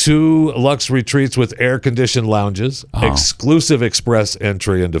 2 luxe retreats with air-conditioned lounges, exclusive express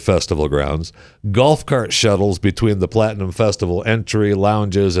entry into festival grounds, golf cart shuttles between the Platinum Festival entry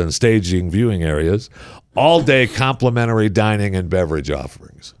lounges and staging viewing areas, all-day complimentary dining and beverage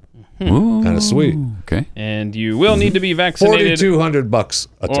offerings. Kind of sweet. Okay. And you will need to be vaccinated $4,200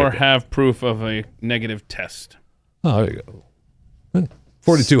 a ticket. or have proof of a negative test. Oh, there you go.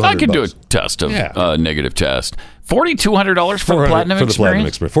 $4,200. I can do a test of negative test. $4,200 for the Platinum for the Platinum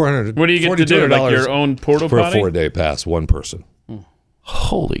Experience. Experience. $400. What do you get to do? Like your own porta for potty? a 4-day pass, one person.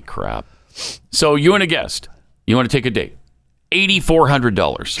 Holy crap! So you and a guest, you want to take a date?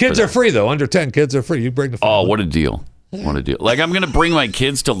 $8,400. Kids are free though. Under 10 kids are free. You bring the family. Oh, what a deal! What a deal! Like I'm going to bring my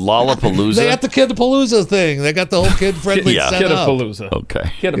kids to Lollapalooza. They got the Kidapalooza thing. They got the whole kid-friendly setup. Kidapalooza.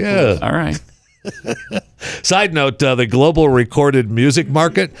 Okay. Yeah. All right. Side note, the global recorded music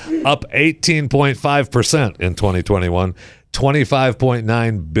market up 18.5% in 2021,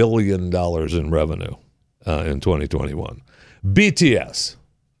 $25.9 billion in revenue in 2021. BTS,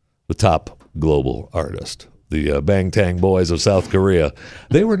 the top global artist, the Bangtan Boys of South Korea,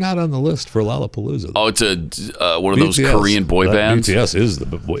 they were not on the list for Lollapalooza. Oh, it's a one of those Korean boy bands? BTS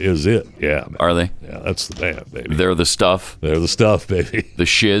is it, yeah. Are they? Yeah, that's the band, baby. They're the stuff. They're the stuff, baby. The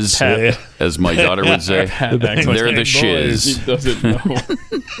shiz, Yeah. as my daughter would say. They're the shiz. He doesn't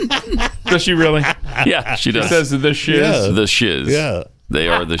know. Does she really? Yeah, she does. She says the shiz. Yeah. The shiz. Yeah. They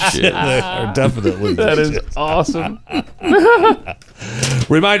are the shiz. They are definitely That is awesome.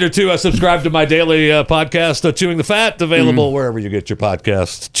 Reminder to subscribe to my daily podcast, Chewing the Fat, available wherever you get your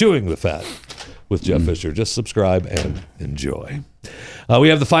podcasts. Chewing the Fat with Jeff Fisher. Just subscribe and enjoy. We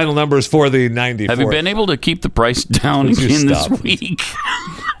have the final numbers for the 94th. Have you been able to keep the price down again this week?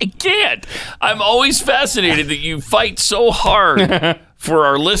 I can't. I'm always fascinated that you fight so hard for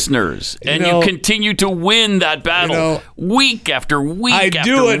our listeners, and you continue to win that battle week after week. I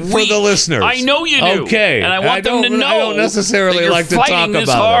do it for the listeners. I know you do. Okay, and I want them to know. I don't necessarily that like to you're talk fighting this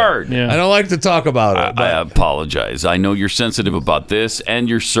about hard. it. Yeah. I don't like to talk about it. I apologize. I know you're sensitive about this and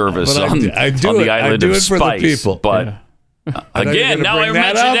your service But on do the island it of for spice. the people. But again, now I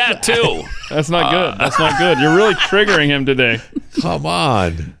mentioned that too. That's not good. That's not good. You're really triggering him today. Come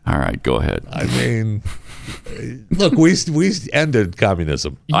on. All right, go ahead. I mean, look, we ended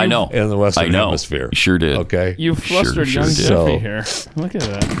communism. I know. In the Western Hemisphere. You sure did. Okay. You flustered young Jeffy here. Look at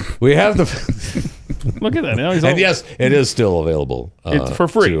that. We have the. Look at that. Now he's and yes, it is still available. It's for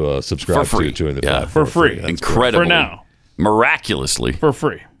free. To subscribe For free. to Chewing the Yeah. Fat. For free. Incredible. For now. Miraculously. For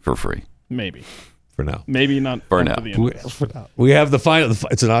free. For free. Maybe. For now. Maybe not. For now. the end. For now. We have the final.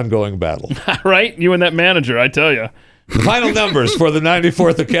 It's an ongoing battle. Right? You and that manager, I tell you. The final numbers for the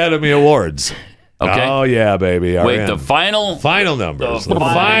 94th Academy Awards. Okay. Oh yeah, baby. Wait, the final numbers. The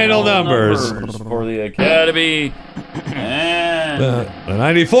final numbers for the Academy. And the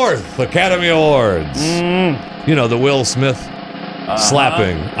 94th Academy Awards. You know, the Will Smith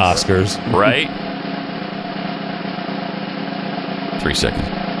slapping Oscars. Right. 3 seconds.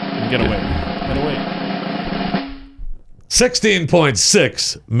 Get away.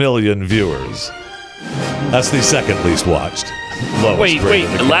 16.6 million viewers. That's the second least watched. Lowest Wait.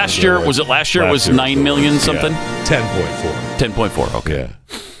 And last year, was it last year? It was 9 million something? Yeah, 10.4. 10.4, okay.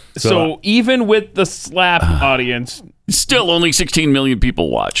 Yeah. So even with the slap audience, still only 16 million people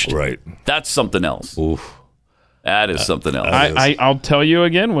watched. Right. That's something else. Oof. That is something else. I'll tell you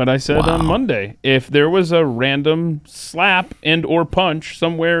again what I said on Monday. If there was a random slap and or punch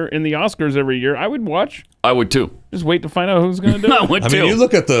somewhere in the Oscars every year, I would watch. I would too. Just wait to find out who's going to do it. I would too. I mean, you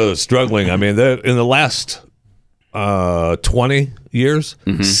look at the struggling. I mean, in the last 20 years,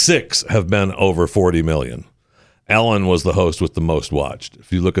 6 have been over 40 million. Ellen was the host with the most watched.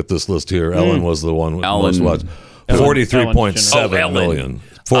 If you look at this list here, Ellen was the one with the most watched. 43.7 million.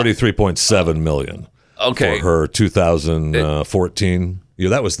 43.7 million. Okay. For her 2014.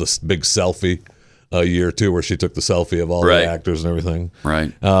 That was the big selfie a year too, where she took the selfie of all the actors and everything.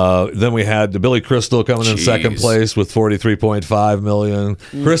 Right. Then we had Billy Crystal coming in second place with $43.5 million.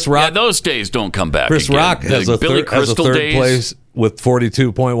 Chris Rock. Yeah, those days don't come back. Chris again. Rock has a third place with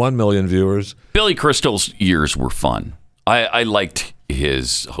 42.1 million viewers. Billy Crystal's years were fun. I liked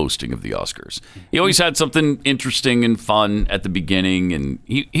his hosting of the Oscars. He always had something interesting and fun at the beginning, and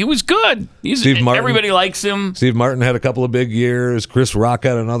he was good. Everybody likes him. Steve Martin had a couple of big years. Chris Rock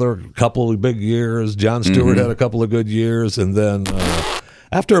had another couple of big years. Jon Stewart had a couple of good years. And then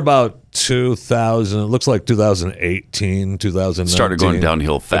after about 2000, it looks like 2018, 2019. Started going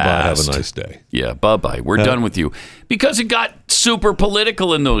downhill fast. Have a nice day. Yeah, bye-bye. We're done with you. Because it got super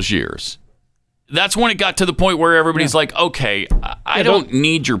political in those years. That's when it got to the point where everybody's like, okay, I don't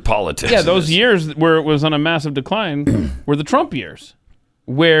need your politics. Yeah, those years where it was on a massive decline were the Trump years,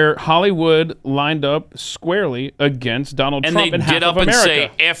 where Hollywood lined up squarely against Donald Trump and get up and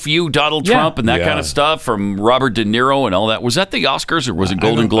say, F you, Donald Trump, and that kind of stuff from Robert De Niro and all that. Was that the Oscars or was it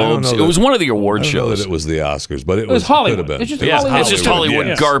Golden Globes? It was one of the award shows. I don't know that it was the Oscars, but it was Hollywood. Could have been. It's just Hollywood. It's just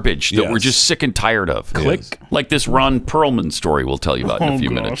Hollywood garbage that we're just sick and tired of. Click. Like this Ron Perlman story we'll tell you about in a few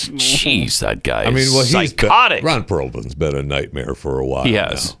minutes. Jeez, that guy is psychotic. Ron Perlman's been a nightmare for a while. He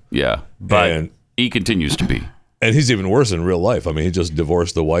has, but he continues to be. And he's even worse in real life. I mean, he just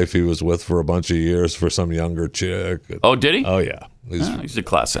divorced the wife he was with for a bunch of years for some younger chick. Oh, did he? Oh, yeah. He's a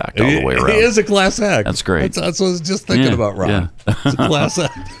class act all the way around. He is a class act. That's great. That's what I was just thinking about, Ron. Yeah. It's a class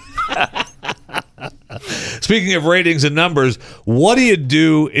act. Speaking of ratings and numbers, what do you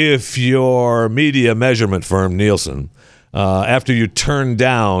do if your media measurement firm, Nielsen, after you turn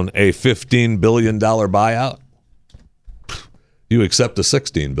down a $15 billion buyout, you accept a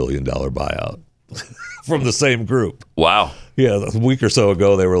 $16 billion buyout? From the same group. Wow. Yeah, a week or so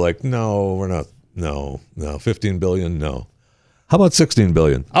ago, they were like, no, we're not. No, 15 billion, no. How about 16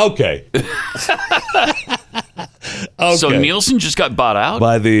 billion? Okay. So Nielsen just got bought out?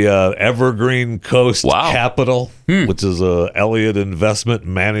 By the Evergreen Coast Capital, which is Elliott Investment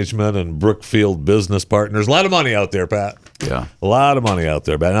Management and Brookfield Business Partners. A lot of money out there, Pat. Yeah. A lot of money out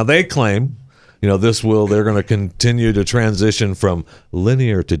there, Pat. Now, they claim, they're going to continue to transition from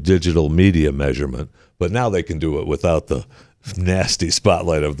linear to digital media measurement, but now they can do it without the nasty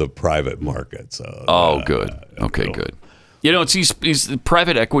spotlight of the private market. So, good. Okay, good. It's these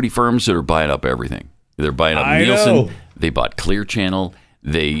private equity firms that are buying up everything. They're buying up Nielsen. Know. They bought Clear Channel.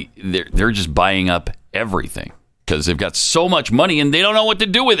 They're just buying up everything because they've got so much money and they don't know what to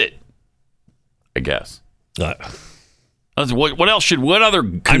do with it. I guess. What else what other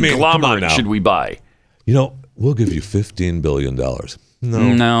conglomerate should we buy? We'll give you $15 billion. No,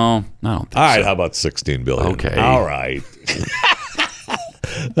 I don't think All right, so. how about $16 billion? Okay. All right.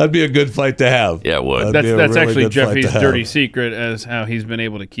 That'd be a good fight to have. Yeah, it would. That's really actually good fight Jeffy's to dirty have. secret as how he's been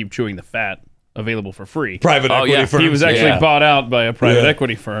able to keep chewing the fat available for free. Private equity firms. He was actually bought out by a private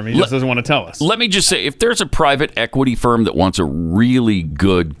equity firm. He just doesn't want to tell us. Let me just say, if there's a private equity firm that wants a really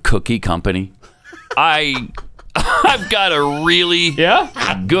good cookie company, I've got a really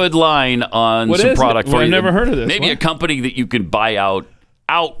good line on some product for you. I've never heard of this. Maybe a company that you can buy out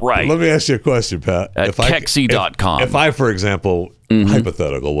outright. Let me ask you a question, Pat. At Kexi.com. If I, for example,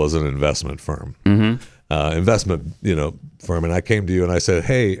 hypothetical, was an investment firm, investment firm, and I came to you and I said,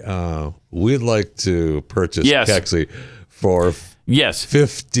 hey, we'd like to purchase Kexi for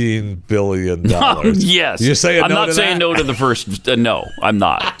 $15 billion. Yes. You're saying I'm no not to saying that? no to the first. No, I'm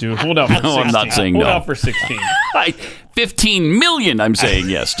not. Dude, hold out for 16. No, I'm not saying hold no. out for 16. 15 million, I'm saying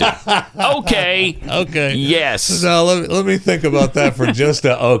yes to. Okay. Okay. Yes. No, let me think about that for just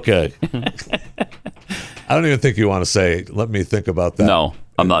okay. I don't even think you want to say, let me think about that. No,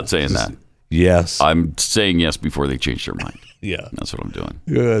 I'm not saying that. Yes. I'm saying yes before they change their mind. Yeah. That's what I'm doing.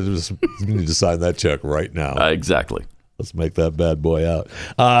 You need to sign that check right now. Exactly. Let's make that bad boy out.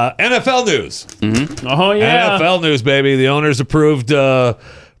 NFL news. Mm-hmm. Oh, yeah. NFL news, baby. The owners approved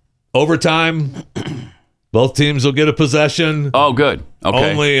overtime. Both teams will get a possession. Oh, good.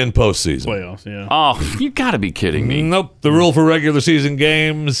 Okay. Only in postseason. Playoffs, yeah. Oh, you got to be kidding me. Nope. The rule for regular season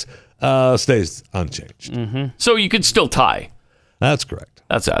games stays unchanged. So you could still tie. That's correct.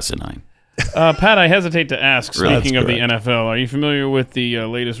 That's asinine. Pat, I hesitate to ask, Really? speaking of the That's NFL, are you familiar with the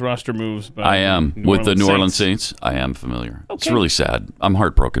latest roster moves by I am. With the New Orleans Saints? Saints, I am familiar. It's really sad. I'm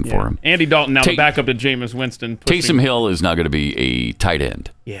heartbroken for him. Andy Dalton now the backup to Jameis Winston. Taysom Hill is now going to be a tight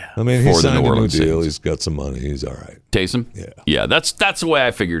end. Yeah. I mean, he For the signed New a new Orleans deal. Saints. He's got some money. He's all right. Taysom? Yeah, that's the way I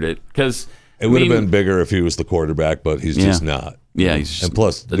figured it. Because it would have been bigger if he was the quarterback, but he's just not. Yeah, he's just, and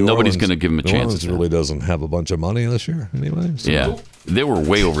plus, nobody's going to give him a New chance. Orleans really doesn't have a bunch of money this year anyway. So. Yeah, they were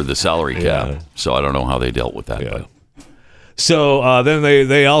way over the salary cap, so I don't know how they dealt with that. Yeah. But. So then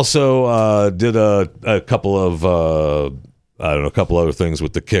they also did a couple of a couple other things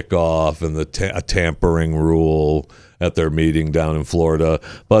with the kickoff and the a tampering rule at their meeting down in Florida.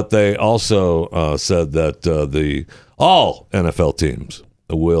 But they also said that all NFL teams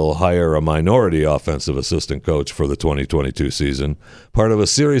will hire a minority offensive assistant coach for the 2022 season, part of a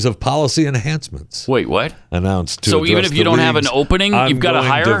series of policy enhancements. Wait, what? Announced to so even if you don't have an opening, you've got to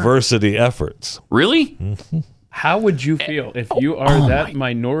hire diversity efforts. Really? Mm-hmm. How would you feel if you are that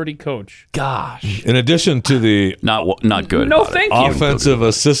minority coach? Gosh. In addition to the not good. No, thank you. Offensive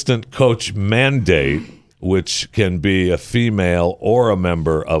assistant coach mandate, which can be a female or a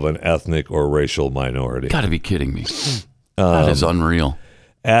member of an ethnic or racial minority. Got to be kidding me. That is unreal.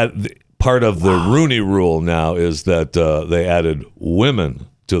 Part of the Rooney Rule now is that they added women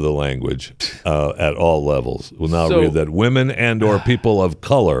to the language at all levels. We'll now read that women and or people of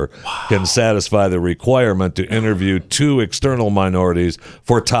color can satisfy the requirement to interview 2 external minorities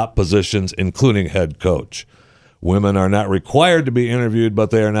for top positions, including head coach. Women are not required to be interviewed,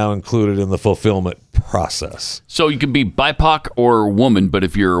 but they are now included in the fulfillment process. So you can be BIPOC or woman, but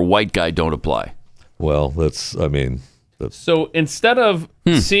if you're a white guy, don't apply. Well, So instead of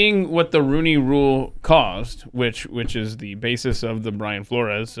seeing what the Rooney Rule caused, which is the basis of the Brian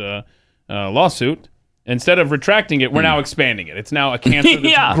Flores lawsuit, instead of retracting it, we're now expanding it. It's now a cancer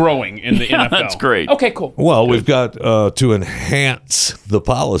that's growing in the NFL. That's great. Okay, cool. Well, we've got to enhance the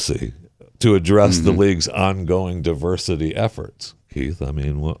policy to address the league's ongoing diversity efforts. Keith, I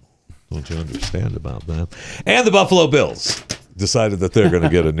mean, what don't you understand about that? And the Buffalo Bills decided that they're going to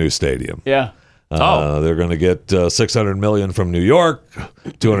get a new stadium. Yeah. They're going to get $600 million from New York,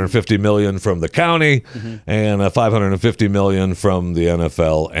 $250 million from the county, and $550 million from the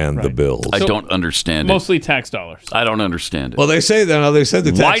NFL and the Bills. I don't understand it. Mostly tax dollars. I don't understand it. Well, they say that. They said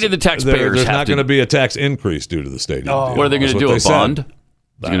the tax, why do the taxpayers there's have not going to be a tax increase due to the stadium. What are they going to do? A bond?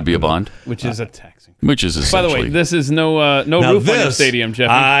 It's going to be a bond, which is a taxing. Which is essentially. By the way, this is no roof on your stadium, Jeffy.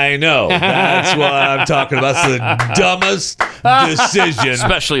 I know. That's what I'm talking about. It's the dumbest decision,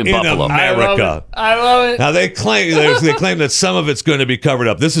 especially in Buffalo, America. I love it. Now they claim that some of it's going to be covered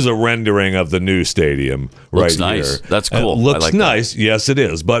up. This is a rendering of the new stadium looks right nice. here. That's cool. It looks like nice. That. Yes, it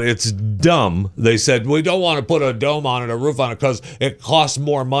is, but it's dumb. They said we don't want to put a dome on it, a roof on it, because it costs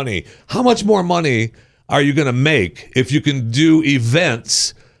more money. How much more money are you going to make if you can do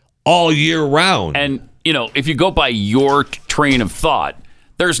events all year round? And, if you go by your train of thought,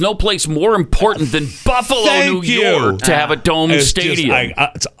 there's no place more important than Buffalo, New York, to have a dome stadium.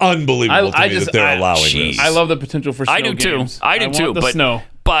 It's unbelievable to me that they're allowing this. I love the potential for snow games. I do too. But snow.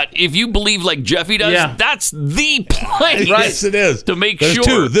 But if you believe like Jeffy does, that's the place. Yes, it is. To make There's sure.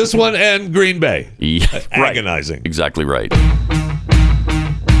 2. This one and Green Bay. Yeah, agonizing. Right. Exactly right.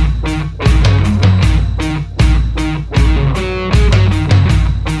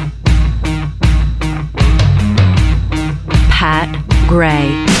 Pat Gray.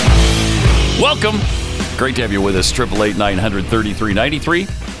 Welcome. Great to have you with us.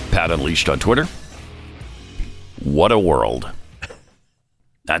 888-900-3393. Pat Unleashed on Twitter. What a world.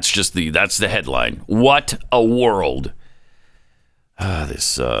 That's the headline. What a world.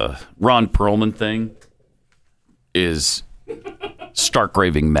 This Ron Perlman thing is stark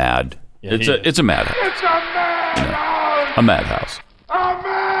raving mad. Yeah, it's a madhouse. It's a madhouse. A madhouse. A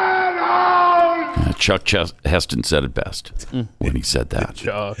madhouse. Chuck Heston said it best when he said that.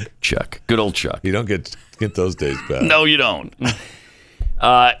 Chuck. Good old Chuck. You don't get those days back. No, you don't.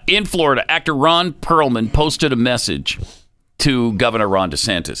 In Florida, actor Ron Perlman posted a message to Governor Ron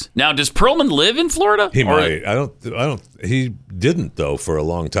DeSantis. Now, does Perlman live in Florida? He might. I don't. He didn't though for a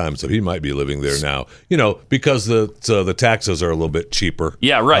long time, so he might be living there now. Because the taxes are a little bit cheaper.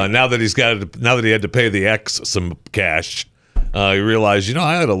 Yeah, right. Now that he had to pay the ex some cash. He realized,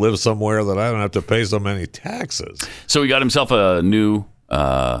 I had to live somewhere that I don't have to pay so many taxes. So he got himself a new,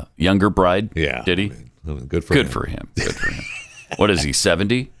 younger bride. Yeah, did he? Good for him. Good for him. What is he?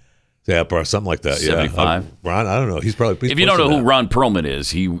 70? Yeah, something like that. 75. Ron, I don't know. He's probably. If you don't know who Ron Perlman is,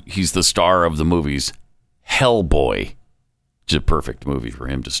 he's the star of the movies Hellboy. Which is a perfect movie for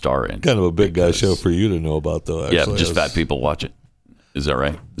him to star in. Kind of a big guy show for you to know about, though. Actually. Yeah, just fat people watch it. Is that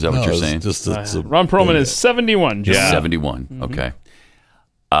right? Is that what you're saying? Ron Perlman is 71. Yeah. 71. Okay.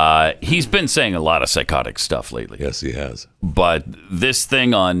 He's been saying a lot of psychotic stuff lately. Yes, he has. But this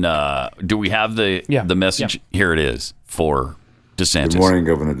thing on, do we have the message? Yeah. Here it is for DeSantis. Good morning,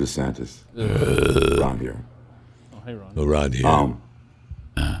 Governor DeSantis. Ron here. Oh, hey, Ron. Oh, Ron here.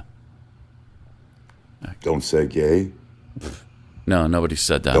 Don't say gay. No, nobody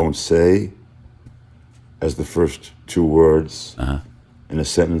said that. Don't say as the first 2 words in a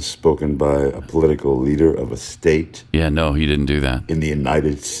sentence spoken by a political leader of a state. Yeah, no, he didn't do that. In the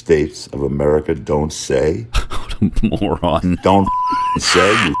United States of America, don't say. What a moron. Don't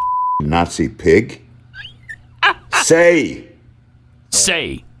say, you Nazi pig. Say.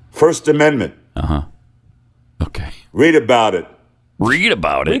 Say. First Amendment. Uh-huh. Okay. Read about it. Read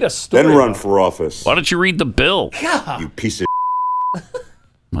about it. Read a story. Then run for office. Why don't you read the bill? You piece of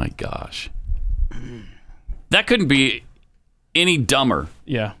My gosh. That couldn't be any dumber.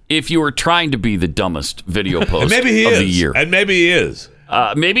 Yeah. If you were trying to be the dumbest video post maybe he of is. the year. And maybe he is.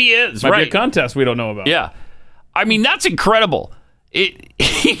 Maybe he is. Might right. be a contest we don't know about. Yeah. I mean, that's incredible.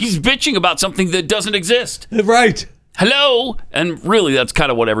 He's bitching about something that doesn't exist. Right. Hello? And really, that's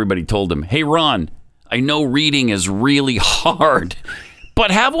kind of what everybody told him. Hey, Ron, I know reading is really hard,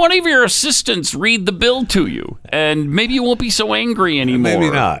 but have one of your assistants read the bill to you, and maybe you won't be so angry anymore. Maybe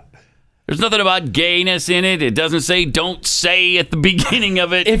not. There's nothing about gayness in it. It doesn't say don't say at the beginning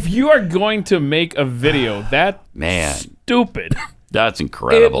of it. If you are going to make a video that stupid, that's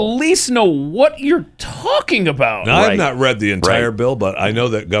incredible. At least know what you're talking about. Now, I've not read the entire bill, but I know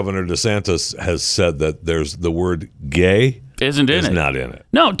that Governor DeSantis has said that there's the word gay isn't in it. Not in it.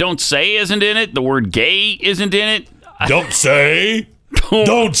 No, don't say isn't in it. The word gay isn't in it. Don't say.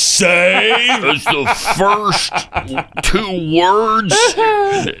 Don't say. It's the first two words.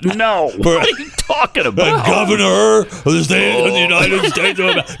 No. What are you talking about? Governor of the state of the United States of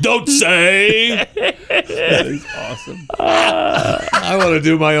America. Don't say. That is awesome. I want to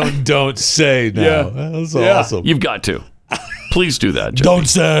do my own don't say now. Yeah. That's awesome. You've got to. Please do that, Jeffy. Don't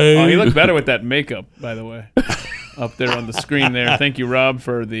say. Oh, he looked better with that makeup, by the way. Up there on the screen there. Thank you, Rob,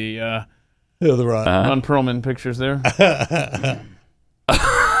 for the Ron Perlman pictures there.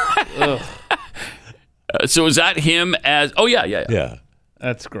 So is that him as? Oh yeah.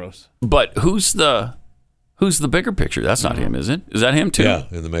 That's gross. But who's the bigger picture? That's not him, is it? Is that him too? Yeah,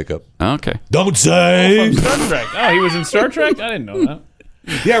 in the makeup. Okay. Don't say. From Star Trek. Oh, he was in Star Trek? I didn't know that.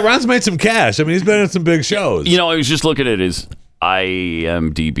 Yeah, Ron's made some cash. I mean, he's been in some big shows. You know, I was just looking at his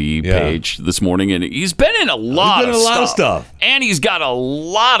IMDb page this morning, and he's been in a lot of stuff. And he's got a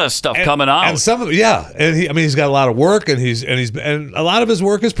lot of stuff coming out. And some of and he's got a lot of work, and and a lot of his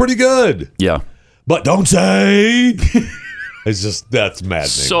work is pretty good. Yeah. But don't say. It's just, that's maddening.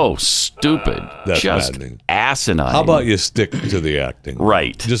 So stupid. That's just maddening. Asinine. How about you stick to the acting?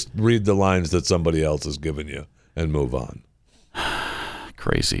 Right. Just read the lines that somebody else has given you and move on.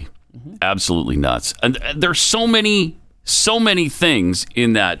 Crazy. Absolutely nuts. And there's so many things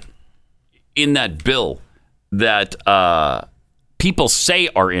in that bill that people say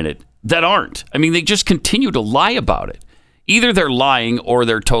are in it that aren't. I mean, they just continue to lie about it. Either they're lying or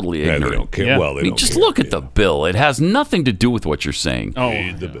they're totally ignorant. They don't care. Yeah. Well, they don't just care. look at the bill. It has nothing to do with what you're saying. Oh,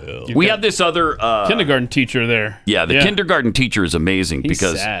 read the bill. We have this other kindergarten teacher there. Yeah, the kindergarten teacher is amazing. He's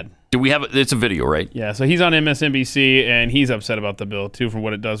because sad. Do we have it's a video, right? Yeah, so he's on MSNBC, and he's upset about the bill, too, for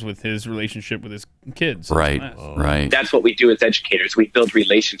what it does with his relationship with his kids. Right, right. That's what we do as educators. We build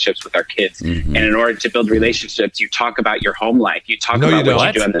relationships with our kids. Mm-hmm. And in order to build relationships, you talk about your home life. You talk about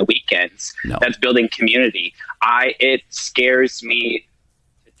what you do on the weekends. No. That's building community. It scares me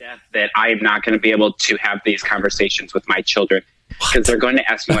to death that I am not going to be able to have these conversations with my children. Because they're going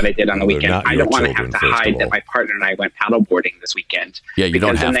to ask me what I did on the weekend. I don't want to have to hide that my partner and I went paddleboarding this weekend. Yeah, you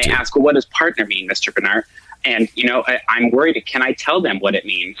don't have to. Because then they ask, well, what does partner mean, Mr. Bernard? And, I'm worried. Can I tell them what it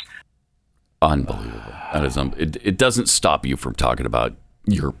means? Unbelievable. That is it doesn't stop you from talking about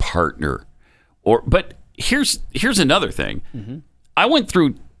your partner. But here's another thing. Mm-hmm. I went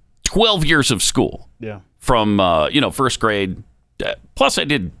through 12 years of school. Yeah. From, first grade. Plus, I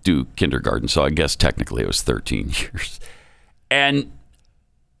did do kindergarten, so I guess technically it was 13 years. And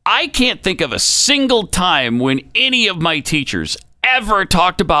I can't think of a single time when any of my teachers ever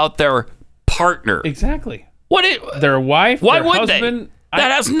talked about their partner. Exactly. Their wife, why their would husband.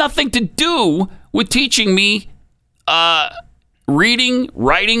 That has nothing to do with teaching me reading,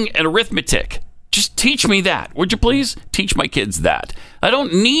 writing, and arithmetic. Just teach me that. Would you please teach my kids that? I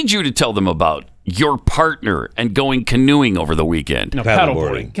don't need you to tell them about your partner and going canoeing over the weekend. No,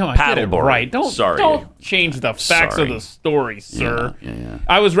 paddleboarding. Come on, get it right. Don't change the facts of the story, sir. Yeah.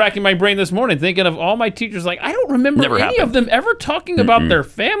 I was racking my brain this morning thinking of all my teachers. Like, I don't remember any of them ever talking about their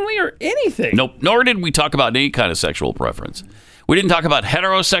family or anything. Nope. Nor did we talk about any kind of sexual preference. We didn't talk about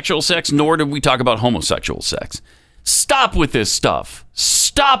heterosexual sex, nor did we talk about homosexual sex. Stop with this stuff.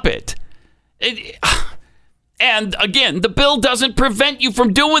 Stop it. And again, the bill doesn't prevent you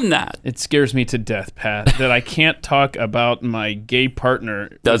from doing that. It scares me to death, Pat, that I can't talk about my gay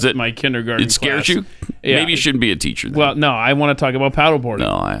partner. Does it? My kindergarten It scares class. you? Yeah. Maybe you shouldn't be a teacher then. Well, no, I want to talk about paddleboarding.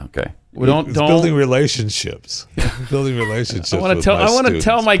 No, okay. It's building relationships. Building relationships. I want to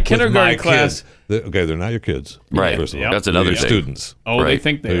tell my kindergarten class. They're not your kids. Right. First of all. That's another thing. thing. Students. Oh, right. they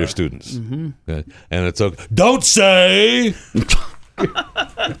think they're are your students. Mm-hmm. Okay. And it's okay. Don't say.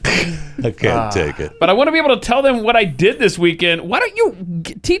 I can't take it. But I want to be able to tell them what I did this weekend. Why don't you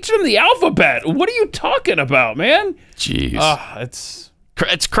teach them the alphabet? What are you talking about, man? Jeez.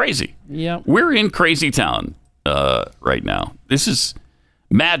 It's crazy. Yeah. We're in crazy town right now. This is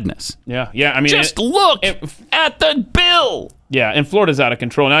madness. Yeah. I mean, just look at the bill. Yeah, and Florida's out of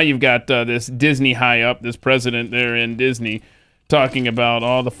control. Now you've got this Disney high up, this president there in Disney, talking about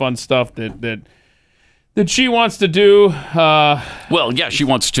all the fun stuff that she wants to do. Well, yeah, she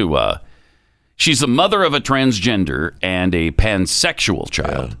wants to. She's the mother of a transgender and a pansexual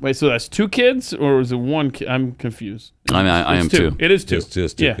child. Wait, so that's 2 kids, or is it 1 kid? I'm confused. I am too. It is 2.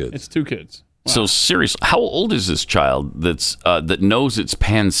 Just 2 kids. It's 2 kids. Wow. So seriously, how old is this child that knows it's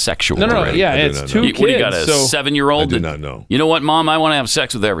pansexual? No, already? Yeah, it's 2 kids. What do you got, a 7-year-old? I do not know. You know what, Mom? I want to have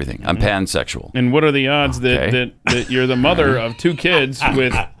sex with everything. I'm pansexual. And what are the odds that you're the mother of 2 kids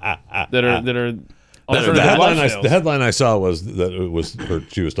with that are the headline I saw was that it was her.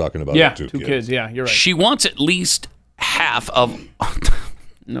 She was talking about 2 kids. Yeah, you're right. She wants at least half of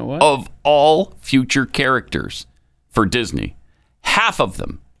of all future characters for Disney. Half of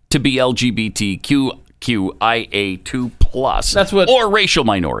them to be LGBTQIA2+. That's what, or racial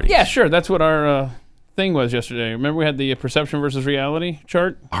minorities. Yeah, sure. That's what our thing was yesterday. Remember we had the perception versus reality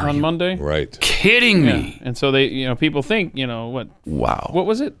chart on Monday? Right. Kidding me. And so they, people think, what? Wow. What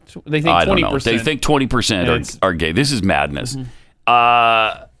was it? They think 20%. I don't know. They think 20% are gay. This is madness. Mm-hmm.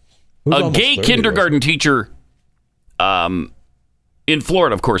 A gay kindergarten teacher in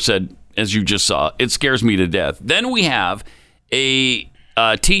Florida, of course, said, as you just saw, it scares me to death. Then we have a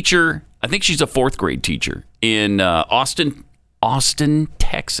teacher, I think she's a 4th grade teacher in Austin,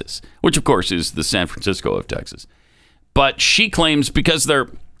 Texas, which of course is the San Francisco of Texas. But she claims because their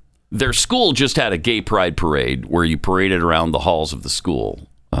school just had a gay pride parade where you paraded around the halls of the school.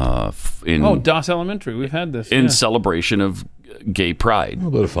 Doss Elementary. We've had this. In celebration of gay pride. A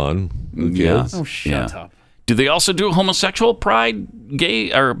little bit of fun. Yeah. Oh, shut up. Do they also do a homosexual pride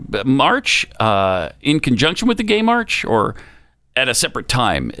gay or march in conjunction with the gay march, or at a separate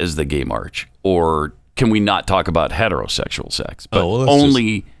time as the gay march? Or can we not talk about heterosexual sex? But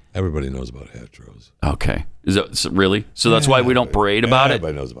only everybody knows about heteros. Okay. Is that really? So that's why we don't parade about it?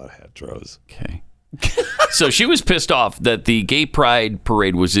 Everybody knows about heteros. Okay. So she was pissed off that the gay pride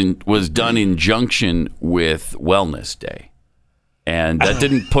parade was done in junction with Wellness Day. And that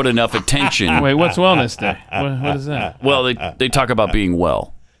didn't put enough attention. Wait, what's Wellness Day? What is that? Well, they talk about being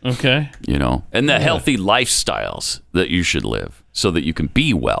well. Okay. And the healthy lifestyles that you should live so that you can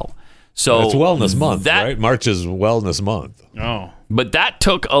be well. So it's Wellness Month, right? March is Wellness Month. Oh. But that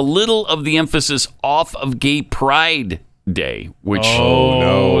took a little of the emphasis off of Gay Pride Day, which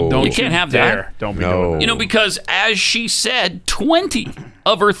don't you can't have that. Don't be doing that. Because as she said, 20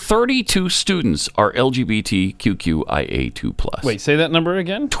 of her 32 students are LGBTQIA2+. Wait, say that number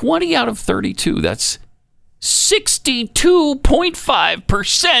again? 20 out of 32. That's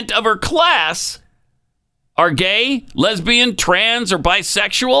 62.5% of her class are gay, lesbian, trans, or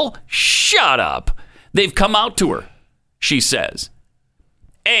bisexual. Shut up. They've come out to her, she says.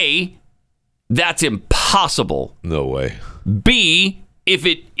 A, that's impossible. No way. B, if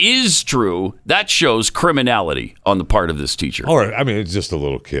it is true, that shows criminality on the part of this teacher. Or, it's just a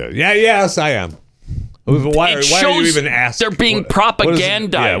little kid. Yes, I am. Why are you even asking? They're being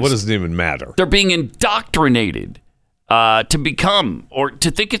propagandized. What does it even matter? They're being indoctrinated to become or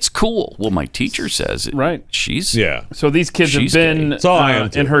to think it's cool. Well, my teacher says it. Right. So these kids have been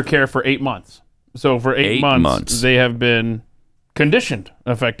in her care for 8 months. So for 8 months, they have been conditioned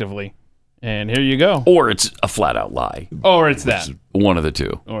effectively. And here you go. Or it's a flat out lie. Or it's that. One of the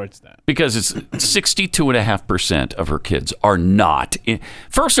two. Or it's that. Because it's 62.5% of her kids are not.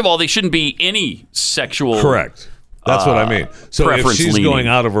 First of all, they shouldn't be any sexual. Correct. That's what I mean. So if she's leaning. going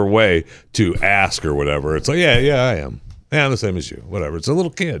out of her way to ask or whatever, it's like, yeah, I am. Yeah, I'm the same as you. Whatever. It's a little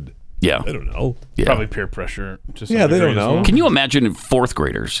kid. Yeah. They don't know. Yeah. Probably peer pressure. They don't know. Well. Can you imagine in 4th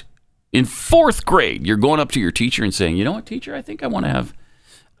graders? In 4th grade, you're going up to your teacher and saying, you know what, teacher, I think I want to have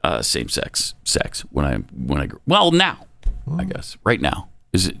same-sex sex when I now, I guess, right now.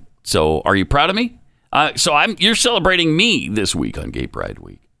 Is it so? Are you proud of me? You're celebrating me this week on Gay Pride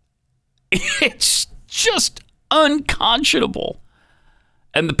Week. It's just unconscionable.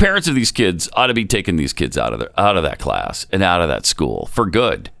 And the parents of these kids ought to be taking these kids out of that class and out of that school for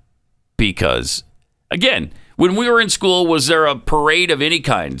good. Because, again, when we were in school, was there a parade of any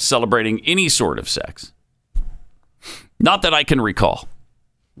kind celebrating any sort of sex? Not that I can recall.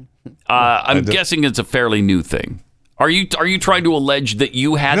 I'm guessing it's a fairly new thing. Are you trying to allege that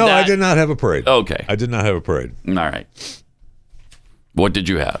you had that? No, I did not have a parade. Okay. I did not have a parade. All right. What did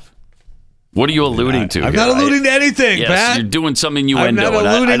you have? What are you alluding to? I'm not alluding to anything, yes, Pat. You're doing some innuendo. I'm not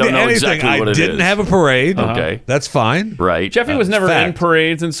alluding I don't to know anything. exactly what it is. I didn't have a parade. Okay. That's fine. Right. Jeffy was never fact. in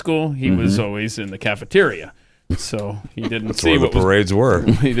parades in school. He was always in the cafeteria. So he didn't That's see where what the parades were.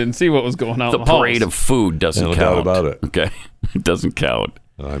 He didn't see what was going on. The in the parade halls. of food doesn't No count. doubt about it. Okay. It doesn't count.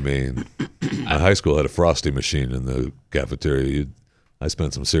 I mean, my high school had a Frosty machine in the cafeteria. I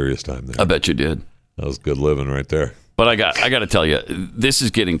spent some serious time there. I bet you did. That was good living right there. But I got to tell you, this is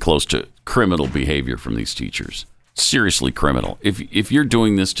getting close to criminal behavior from these teachers. Seriously criminal. If you're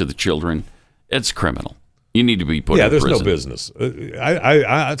doing this to the children, it's criminal. You need to be put in prison. Yeah, there's no business.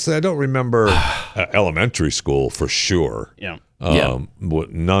 I'd say I don't remember elementary school for sure. Yeah.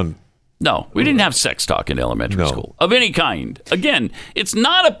 None. No, we didn't have sex talk in elementary school of any kind. Again, it's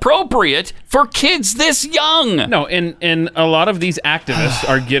not appropriate for kids this young. No, and a lot of these activists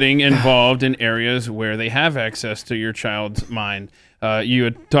are getting involved in areas where they have access to your child's mind. You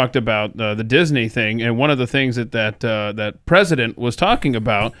had talked about the Disney thing, and one of the things that president was talking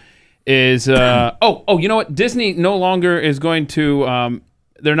about is you know what? Disney no longer is going to.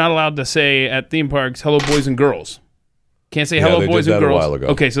 They're not allowed to say at theme parks, "Hello, boys and girls." Can't say hello, boys and girls. A while ago.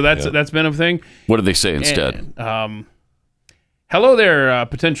 Okay, so that's been a thing. What do they say instead? And, hello there,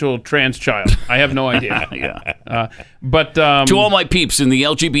 potential trans child. I have no idea. Yeah. But to all my peeps in the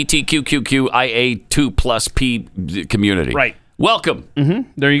LGBTQIA2+P community, right? Welcome.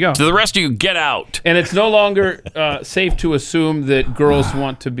 Mm-hmm. There you go. To the rest of you, get out. And it's no longer safe to assume that girls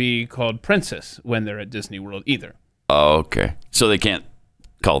want to be called princess when they're at Disney World either. Oh, okay. So they can't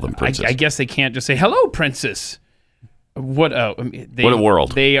call them princess. I guess they can't just say hello, princess. What a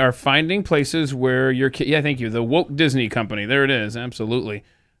world. They are finding places where your kid. Yeah, thank you. The woke Disney company. There it is. Absolutely.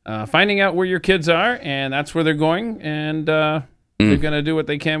 Finding out where your kids are, and that's where they're going, and they're going to do what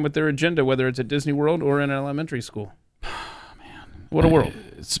they can with their agenda, whether it's at Disney World or in an elementary school. Man, what a world!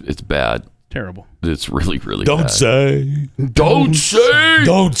 It's bad. Terrible. It's really, really Don't bad. say. Don't say.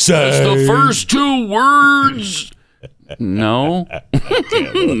 Don't say. It's the first two words. No.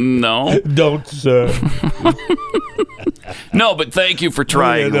 No. Don't say. No, but thank you for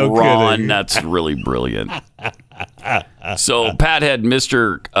trying, no Ron. kidding. That's really brilliant. So Pat had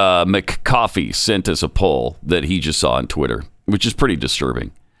Mr. McCoffee sent us a poll that he just saw on Twitter, which is pretty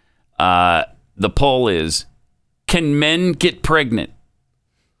disturbing. The poll is, can men get pregnant?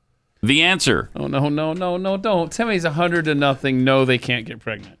 The answer. Oh, no, don't. Tell me it's 100-0. No, they can't get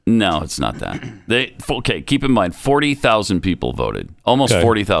pregnant. No, it's not that. Okay, keep in mind, 40,000 people voted. Almost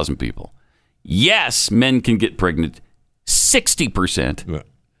 40,000 people. Yes, men can get pregnant. 60%.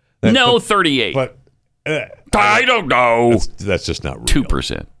 No, 38%. But I don't know. That's just not real.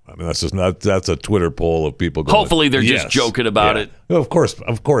 2%. I mean, that's just not. That's a Twitter poll of people going, hopefully they're just joking about it. Of course.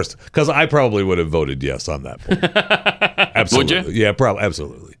 Because I probably would have voted yes on that poll. Absolutely. Would you? Yeah, probably.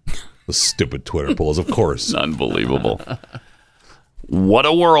 Absolutely. The stupid Twitter polls, of course. Unbelievable. What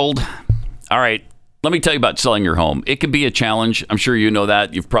a world. All right. Let me tell you about selling your home. It can be a challenge. I'm sure you know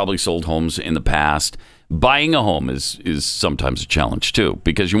that. You've probably sold homes in the past. Buying a home is sometimes a challenge too,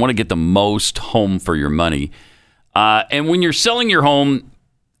 because you want to get the most home for your money. And when you're selling your home,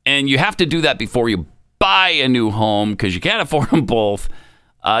 and you have to do that before you buy a new home because you can't afford them both,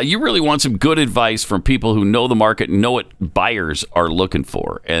 you really want some good advice from people who know the market and know what buyers are looking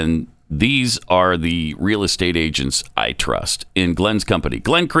for. And these are the real estate agents I trust in Glenn's company.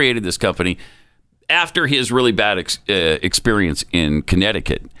 Glenn created this company after his really bad experience in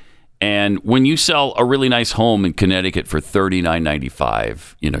Connecticut. And when you sell a really nice home in Connecticut for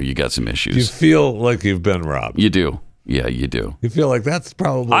 $39.95, you got some issues. You feel like you've been robbed. You do. Yeah, you do. You feel like that's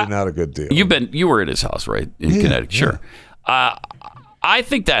probably not a good deal. You were at his house, right? In Connecticut. Sure. I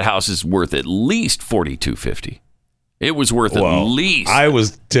think that house is worth at least $42.50. It was worth at least. I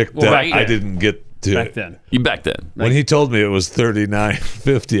was ticked that right I didn't get to back then. Back then. When he told me it was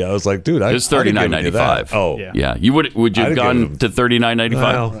 $39.50, I was like, dude, it's $39.95. Oh, yeah. Would you have gone to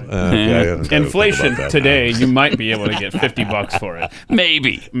 $39.95? Inflation today, you might be able to get $50 for it.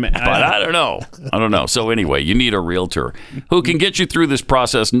 Maybe, but I don't know. So anyway, you need a realtor who can get you through this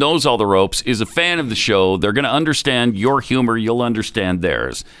process, knows all the ropes, is a fan of the show. They're going to understand your humor. You'll understand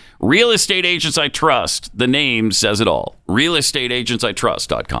theirs. Real Estate Agents I Trust. The name says it all.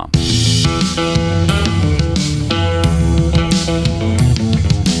 RealEstateAgentsITrust.com.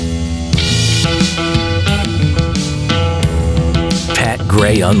 Pat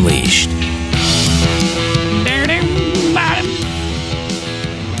Gray Unleashed.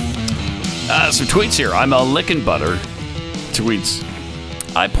 Some tweets here. I'm a lickin' butter. Tweets.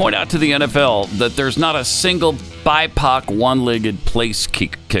 I point out to the NFL that there's not a single BIPOC one-legged place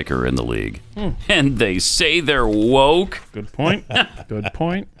kicker in the league. And they say they're woke. Good point. Good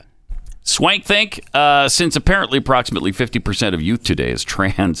point. Swank think, since apparently approximately 50% of youth today is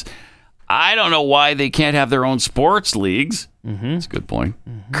trans, I don't know why they can't have their own sports leagues. That's a good point.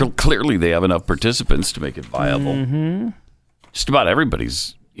 Clearly, they have enough participants to make it viable. Just about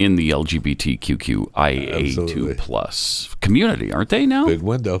everybody's in the LGBTQIA2 plus community, aren't they now? Big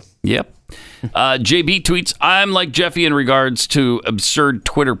window. Yep. JB tweets, I'm like Jeffy in regards to absurd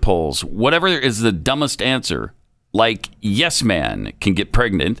Twitter polls. Whatever is the dumbest answer, like yes man can get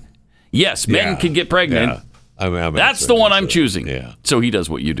pregnant. Yes, men can get pregnant. Yeah. That's the one I'm choosing. Yeah. So he does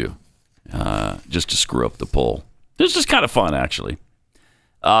what you do, just to screw up the poll. This is kind of fun, actually.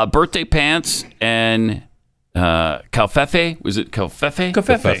 Birthday pants and Covfefe. Was it Covfefe?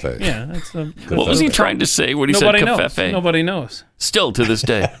 Covfefe. Yeah. That's what was he trying to say when he said Covfefe? Nobody knows. Still to this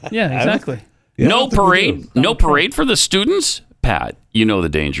day. Yeah, exactly. No parade. No parade for the students? Pat, you know the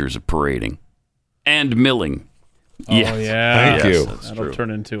dangers of parading and milling. Oh, yeah. Thank you. That'll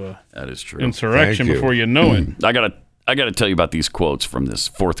turn into a that is true. insurrection before you know it. I gotta tell you about these quotes from this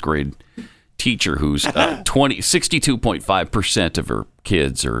fourth grade teacher who's 62.5% of her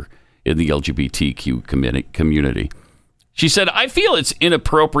kids are in the LGBTQ community. She said, I feel it's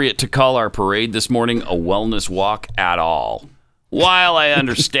inappropriate to call our parade this morning a wellness walk at all. While I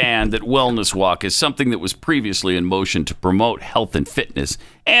understand that wellness walk is something that was previously in motion to promote health and fitness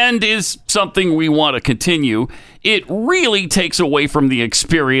and is something we want to continue, it really takes away from the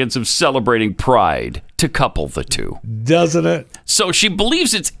experience of celebrating pride to couple the two. Doesn't it? So she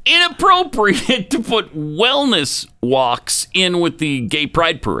believes it's inappropriate to put wellness walks in with the gay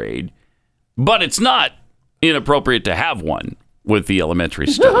pride parade, but it's not inappropriate to have one with the elementary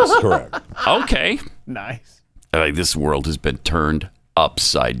students. Correct. Okay. Nice. This world has been turned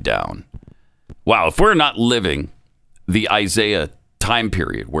upside down. Wow, if we're not living the Isaiah time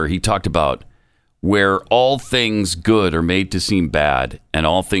period where he talked about where all things good are made to seem bad and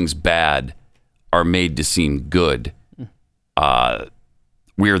all things bad are made to seem good,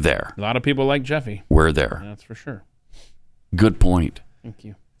 we're there. A lot of people like Jeffy. We're there. That's for sure. Good point. Thank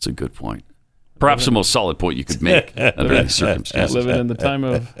you. It's a good point. Perhaps the most solid point you could make under any circumstances. Living in the time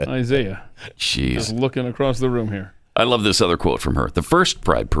of Isaiah. Jeez. Just looking across the room here. I love this other quote from her. The first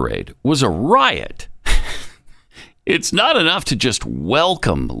Pride Parade was a riot. It's not enough to just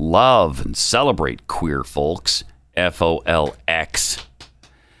welcome, love, and celebrate queer folks. FOLX.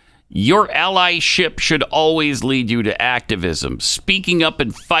 Your allyship should always lead you to activism, speaking up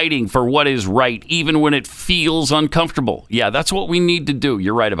and fighting for what is right, even when it feels uncomfortable. Yeah, that's what we need to do.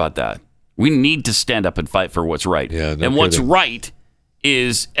 You're right about that. We need to stand up and fight for what's right. Yeah, no and what's kidding. right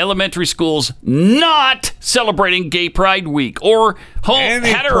is elementary schools not celebrating Gay Pride Week or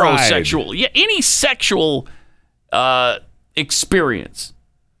heterosexual. Pride. Yeah, any sexual experience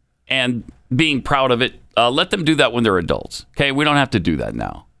and being proud of it. Let them do that when they're adults. Okay, we don't have to do that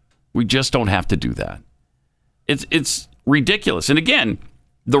now. We just don't have to do that. It's ridiculous. And again,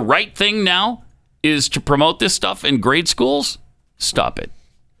 the right thing now is to promote this stuff in grade schools. Stop it.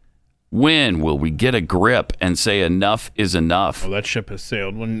 When will we get a grip and say enough is enough? Well, that ship has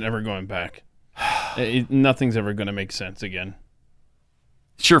sailed. We're never going back. Nothing's ever going to make sense again.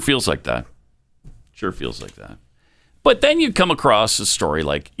 Sure feels like that. Sure feels like that. But then you come across a story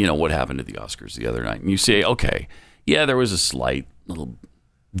like, what happened at the Oscars the other night. And you say, okay, yeah, there was a slight little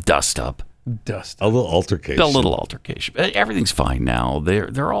dust up. A little altercation. Everything's fine now.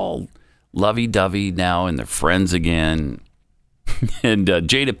 They're all lovey-dovey now and they're friends again. And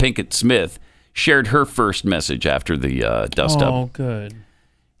Jada Pinkett Smith shared her first message after the dust up. Oh, good.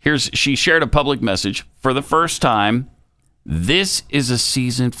 She shared a public message for the first time. This is a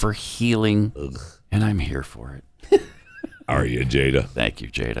season for healing, and I'm here for it. Are you, Jada? Thank you,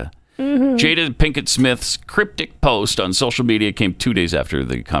 Jada. Mm-hmm. Jada Pinkett Smith's cryptic post on social media came 2 days after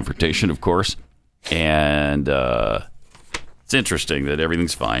the confrontation, of course. And it's interesting that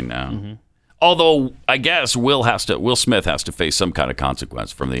everything's fine now. Mm-hmm. Although, I guess Will Smith has to face some kind of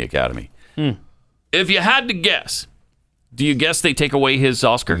consequence from the Academy. If you had to guess, do you guess they take away his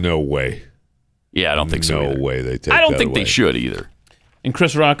Oscar? No way. Yeah, I don't think so either. No way they take I don't that think away. they should either. And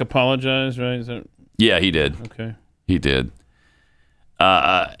Chris Rock apologized, right? Yeah, he did. Okay. He did.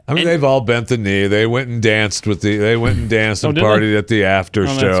 They've all bent the knee. They went and danced and partied at the after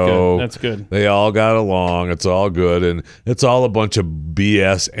show. That's good. They all got along. It's all good, and it's all a bunch of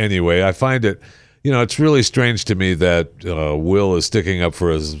BS anyway. I find it, it's really strange to me that Will is sticking up for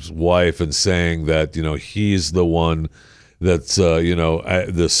his wife and saying that he's the one that's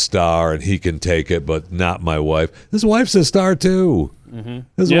the star and he can take it, but not my wife. His wife's a star too.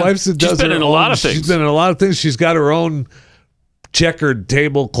 His wife's She's been in a lot of things. She's been in a lot of things. She's got her own checkered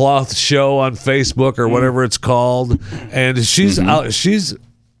tablecloth show on Facebook or whatever it's called, and she's out. She's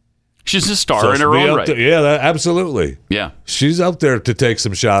a star in her own right. Absolutely. Yeah. She's out there to take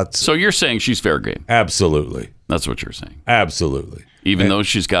some shots. So you're saying she's fair game? Absolutely. That's what you're saying. Absolutely. Even though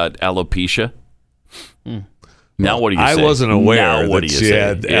she's got alopecia? Now what do you say? I wasn't aware now, that she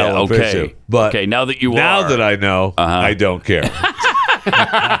had alopecia. Okay. But okay, now that I know, I don't care.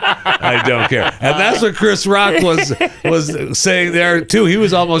 I don't care. And that's what Chris Rock was saying there too. He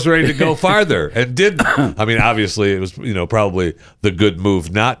was almost ready to go farther and didn't. I mean, obviously it was, probably the good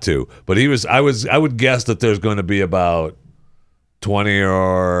move not to. But I would guess that there's going to be about 20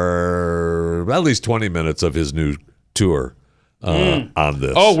 or at least 20 minutes of his new tour on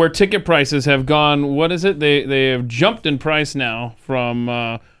this. Oh, where ticket prices have gone, what is it? They have jumped in price now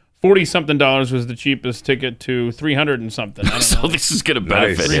from $40-something was the cheapest ticket to $300 and something. I don't know. So this is going to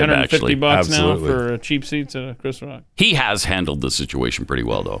benefit him, actually. $350 now for cheap seats at Chris Rock. He has handled the situation pretty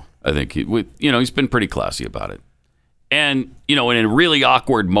well, though. I think he's been pretty classy about it. And, in a really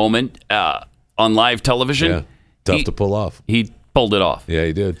awkward moment on live television. Tough to pull off. He pulled it off. Yeah,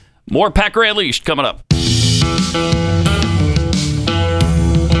 he did. More Pat Gray Unleashed coming up.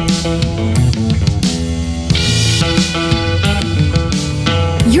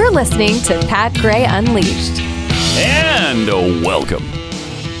 You're listening to Pat Gray Unleashed. And welcome.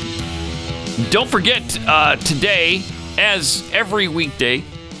 Don't forget, today, as every weekday,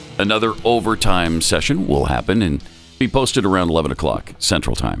 another overtime session will happen and be posted around 11 o'clock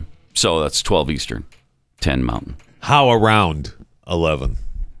Central Time. So that's 12 Eastern, 10 Mountain. How around 11?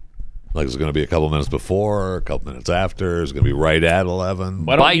 Like it's going to be a couple minutes before, a couple minutes after. It's going to be right at 11.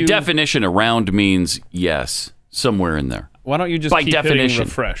 By definition, around means yes, somewhere in there. Why don't you just keep hitting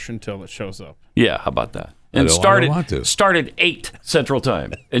refresh until it shows up? Yeah, how about that? And start at 8 Central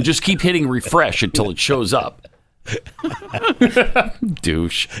Time and just keep hitting refresh until it shows up.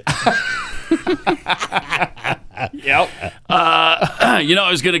 Douche. Yep. I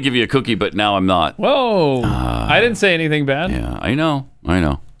was going to give you a cookie, but now I'm not. Whoa. I didn't say anything bad. Yeah, I know.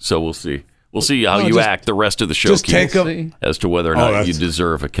 So we'll see. We'll see how you act the rest of the show, just Keith, take them, as to whether or not you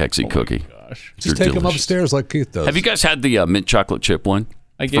deserve a Kexi cookie. Gosh. Just take them upstairs like Keith does. Have you guys had the mint chocolate chip one?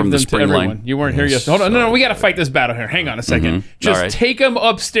 I gave them to everyone. You weren't here yesterday. Hold on. No, we got to fight this battle here. Hang on a second. Just take them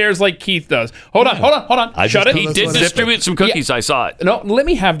upstairs like Keith does. Hold on. Shut it. He did distribute some cookies. I saw it. No, let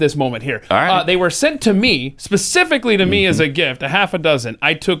me have this moment here. All right. They were sent to me, specifically to me as a gift, a half a dozen.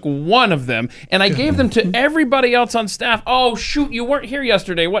 I took one of them, and I gave them to everybody else on staff. Oh, shoot, you weren't here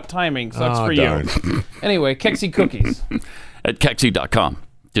yesterday. What timing? Sucks for darn. you. Anyway, Kexi Cookies. At Kexi.com.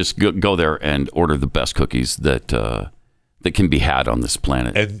 Just go there and order the best cookies that can be had on this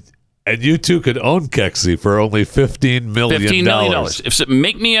planet. And you two could own Kexi for only $15 million. $15 million.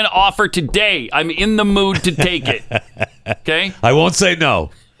 Make me an offer today. I'm in the mood to take it. Okay? I won't say no.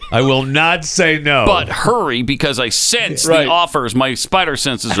 I will not say no. But hurry, because I sense the offers. My spider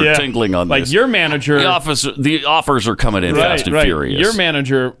senses are tingling on this. Like your manager. The offers are coming in fast and furious. Your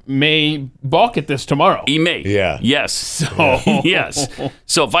manager may balk at this tomorrow. He may. Yeah. Yes. Yes.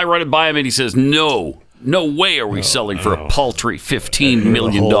 So if I run it by him and he says no way are we selling for a paltry $15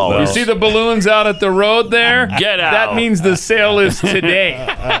 million. You see the balloons out at the road there? Get out. That means the sale is today.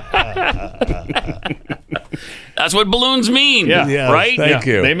 That's what balloons mean, right? Thank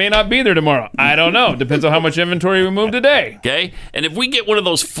you. They may not be there tomorrow. I don't know. Depends on how much inventory we move today. Okay? And if we get one of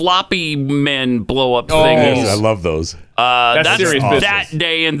those floppy men blow-up things. I love those. That's serious business. That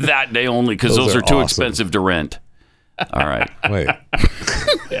day and that day only, because those are too expensive to rent. All right. Wait.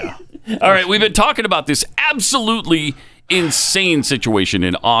 Yeah. All right, we've been talking about this absolutely insane situation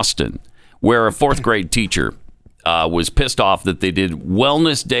in Austin where a fourth grade teacher was pissed off that they did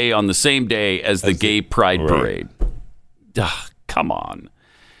Wellness Day on the same day as the Gay Pride Parade. Come on.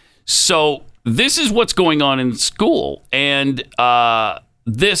 So this is what's going on in school. And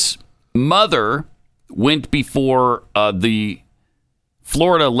this mother went before the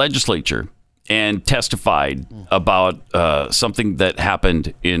Florida legislature and testified about something that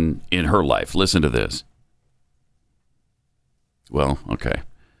happened in her life. Listen to this. Well, okay.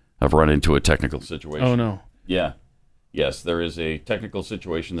 I've run into a technical situation. Oh, no. Yeah. Yes, there is a technical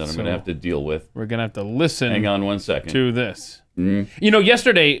situation that I'm going to have to deal with. We're going to have to listen. Hang on one second. To this.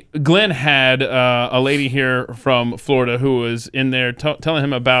 Yesterday, Glenn had a lady here from Florida who was in there telling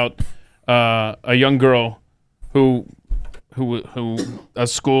him about a young girl who a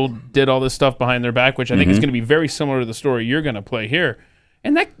school did all this stuff behind their back, which I think is going to be very similar to the story you're going to play here.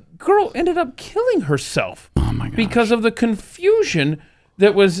 And that girl ended up killing herself because of the confusion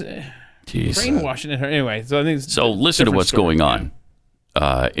that was brainwashing in her. Anyway, so I think listen to what's going on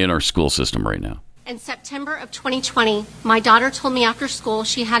in our school system right now. In September of 2020, my daughter told me after school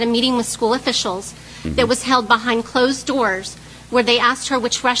she had a meeting with school officials that was held behind closed doors where they asked her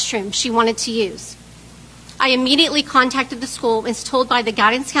which restroom she wanted to use. I immediately contacted the school and was told by the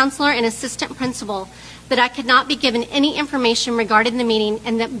guidance counselor and assistant principal that I could not be given any information regarding the meeting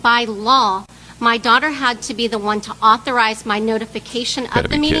and that by law, my daughter had to be the one to authorize my notification of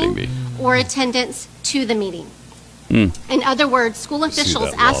the meeting or attendance to the meeting. In other words, school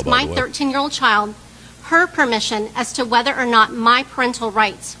officials asked my 13-year-old child her permission as to whether or not my parental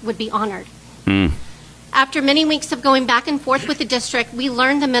rights would be honored. After many weeks of going back and forth with the district, we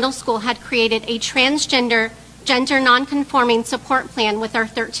learned the middle school had created a transgender, gender nonconforming support plan with our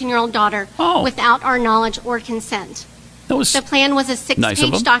 13-year-old daughter without our knowledge or consent. The plan was a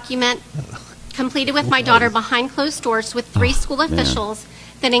 6-page document completed with my daughter behind closed doors with 3 school officials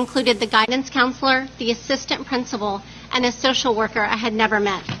that included the guidance counselor, the assistant principal, and a social worker I had never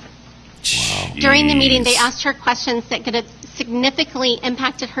met. During the meeting, they asked her questions that could have significantly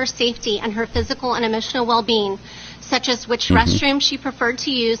impacted her safety and her physical and emotional well-being, such as which restroom she preferred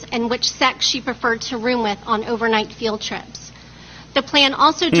to use and which sex she preferred to room with on overnight field trips. The plan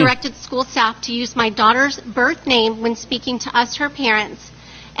also directed school staff to use my daughter's birth name when speaking to us, her parents,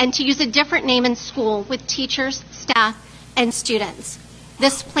 and to use a different name in school with teachers, staff, and students.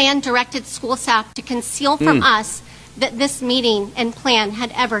 This plan directed school staff to conceal from us that this meeting and plan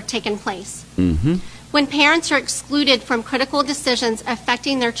had ever taken place. When parents are excluded from critical decisions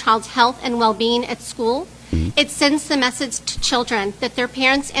affecting their child's health and well-being at school, it sends the message to children that their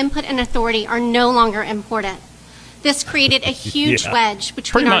parents' input and authority are no longer important. This created a huge wedge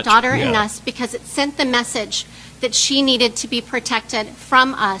between our daughter and us because it sent the message that she needed to be protected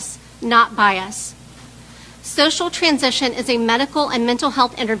from us, not by us. Social transition is a medical and mental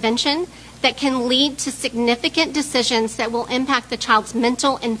health intervention that can lead to significant decisions that will impact the child's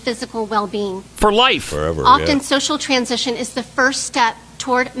mental and physical well-being. For life. Forever, Often social transition is the first step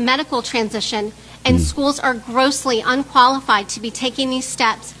toward medical transition, and schools are grossly unqualified to be taking these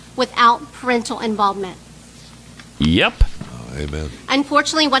steps without parental involvement. Yep. Amen.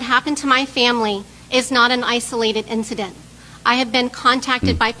 Unfortunately, what happened to my family is not an isolated incident. I have been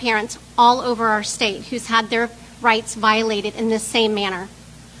contacted by parents all over our state who's had their rights violated in this same manner.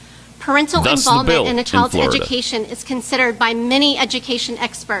 Parental involvement in a child's education is considered by many education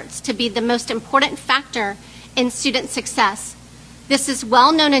experts to be the most important factor in student success. This is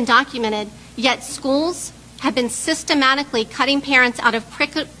well known and documented, yet schools have been systematically cutting parents out of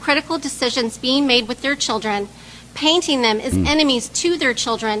critical decisions being made with their children, painting them as enemies to their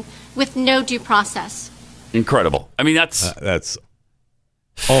children with no due process. Incredible. I mean, that's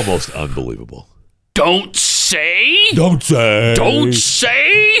almost unbelievable. Don't say. Don't say. Don't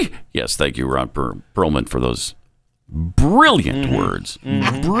say. Yes, thank you, Ron Perlman, for those brilliant words.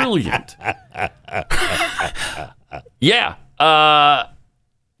 Brilliant. Yeah.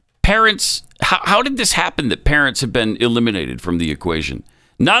 Parents, how did this happen that parents have been eliminated from the equation?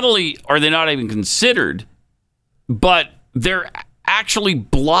 Not only are they not even considered, but they're actually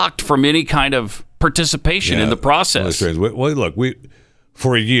blocked from any kind of participation in the process. Well, look,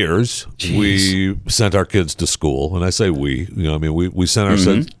 for years, we sent our kids to school, and I say we sent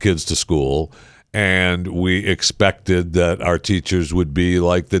our kids to school, and we expected that our teachers would be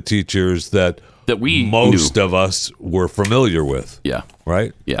like the teachers that we most of us were familiar with. Yeah.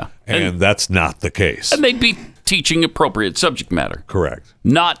 Right? Yeah. And that's not the case. And they'd be teaching appropriate subject matter. Correct.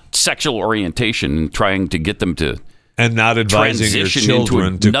 Not sexual orientation and trying to get them to and not advising your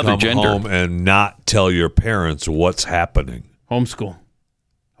children to come home and not tell your parents what's happening. Homeschool.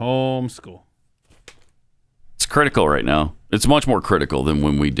 It's critical right now. It's much more critical than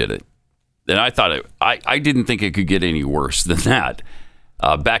when we did it. And I thought I didn't think it could get any worse than that.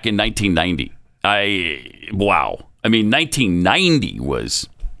 Back in 1990. Wow. I mean, 1990 was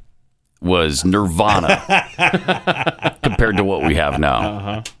nirvana compared to what we have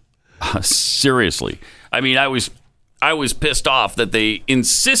now. Seriously. I mean, I was pissed off that they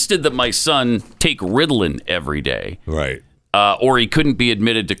insisted that my son take Ritalin every day. Right. Or he couldn't be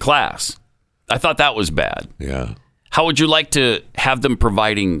admitted to class. I thought that was bad. Yeah. How would you like to have them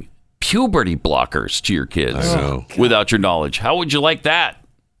providing puberty blockers to your kids without your knowledge? How would you like that?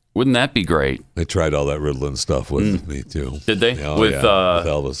 Wouldn't that be great? They tried all that Ritalin stuff with me too. Did they? With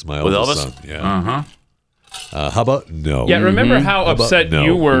Elvis, my oldest son. Yeah. How about no? Yeah. Remember how upset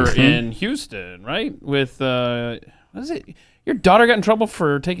you were in Houston, right? With what is it? Your daughter got in trouble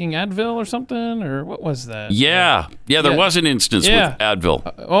for taking Advil or something, or what was that? Yeah, there was an instance with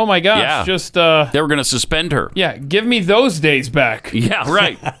Advil. Oh my gosh! Yeah. Just they were going to suspend her. Yeah, give me those days back. Yeah,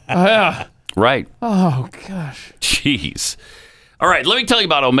 right. Yeah. Right. Oh gosh. Jeez. All right, let me tell you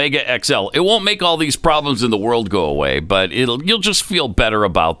about Omega XL. It won't make all these problems in the world go away, but you'll just feel better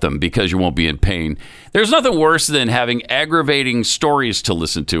about them because you won't be in pain. There's nothing worse than having aggravating stories to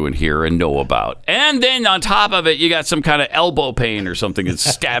listen to and hear and know about. And then on top of it, you got some kind of elbow pain or something that's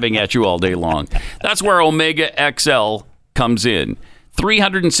stabbing at you all day long. That's where Omega XL comes in.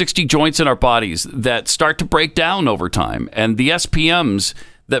 360 joints in our bodies that start to break down over time, and the SPMs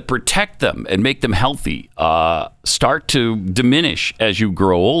that protect them and make them healthy start to diminish as you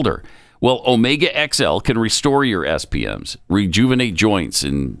grow older. Well, Omega XL can restore your SPMs, rejuvenate joints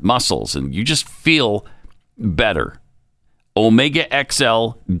and muscles, and you just feel better.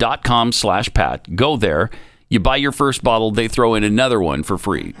 OmegaXL.com/Pat. Go there. You buy your first bottle, they throw in another one for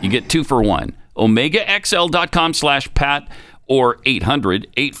free. You get 2 for 1. OmegaXL.com/Pat or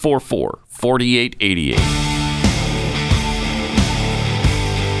 800-844-4888.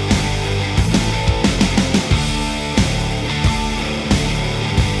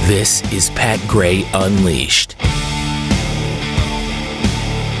 This is Pat Gray Unleashed.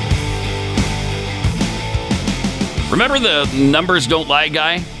 Remember the numbers don't lie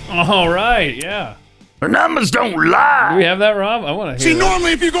guy? All right, yeah. The numbers don't lie. Do we have that, Rob? I want to hear See,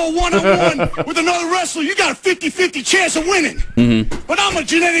 normally if you go one-on-one with another wrestler, you got a 50-50 chance of winning. Mm-hmm. But I'm a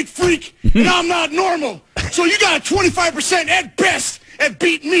genetic freak, and I'm not normal. So you got a 25% at best at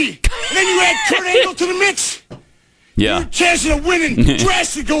beating me. And then you add Kurt Angle to the mix. Yeah. Your chances of winning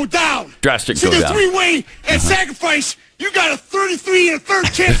drastically go down. Drastic See, go the down. three-way at sacrifice, you got a 33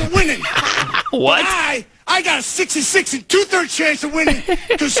 1/3 chance of winning. What? But I got a 66 2/3 chance of winning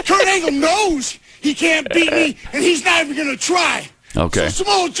because Kurt Angle knows he can't beat me, and he's not even going to try. Okay. So,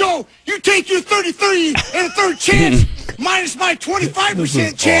 Samoa Joe, you take your 33 1/3 chance minus my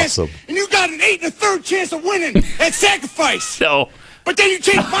 25% chance, awesome. and you got an 8 1/3 chance of winning at sacrifice. No. But then you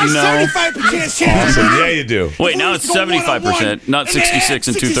take my 75% chance. Awesome. Yeah, you do. Wait, now it's 75%, not 66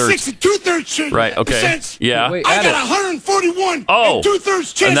 and 2/3. 66 and 2/3. Right, okay. Yeah. Wait, I got 141 Oh, and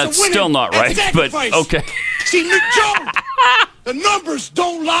 2/3 chance and that's of winning still not at right, but sacrifice. okay. See, Nick Joe, the numbers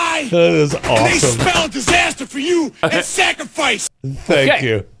don't lie. That is And they awesome. spell disaster for you at sacrifice. Thank Okay.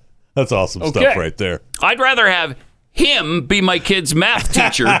 you. That's awesome Okay. stuff right there. I'd rather have him be my kid's math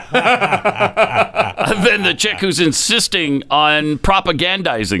teacher than the chick who's insisting on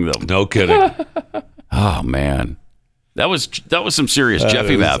propagandizing them. No kidding. Oh, man. That was some serious That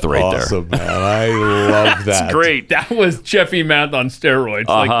Jeffy is math right awesome, man. I love that. It's great. That was Jeffy Math on steroids,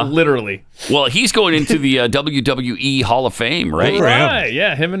 like literally. Well, he's going into the WWE Hall of Fame, right? for him. Right,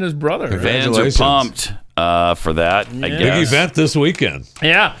 yeah, him and his brother. Fans are Congratulations. pumped for that, I Big guess. event this weekend.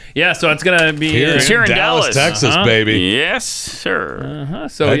 Yeah, so it's gonna be It's here in Dallas. Texas, baby. Yes, sir.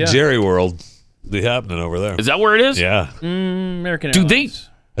 So At yeah, Jerry World. Be happening over there. Is that where it is? Yeah. American Do Airlines.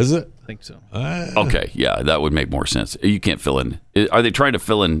 Is it? I think so. Okay, yeah, that would make more sense. You can't fill in. Are they trying to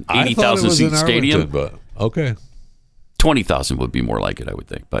fill in I thought it 80,000 was seat in stadium? Arlington, but okay. 20,000 would be more like it, I would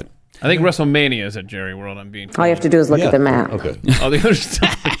think. But I think WrestleMania is at Jerry World. I'm being told. All you have to do is look Yeah. at the map. Okay. All the other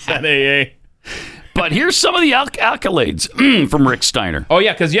stuff is at AA. But here's some of the accolades from Rick Steiner. Oh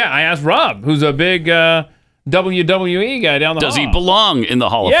yeah, because I asked Rob, who's a big WWE guy down the hall. Does he belong in the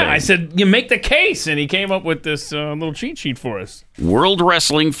Hall of Fame? Yeah, I said you make the case, and he came up with this little cheat sheet for us. World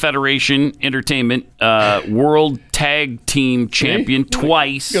Wrestling Federation Entertainment World Tag Team Champion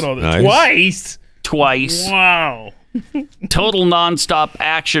twice. Look at all this. Nice. Twice. Wow. Total Nonstop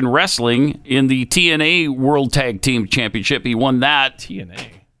Action Wrestling in the TNA World Tag Team Championship. He won that TNA.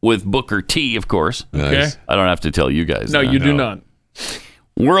 with Booker T, of course. Nice. I don't have to tell you guys. No, that. you do not.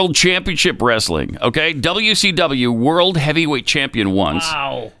 World Championship Wrestling. Okay. WCW World Heavyweight Champion once.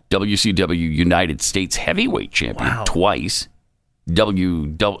 Wow. WCW United States Heavyweight Champion twice.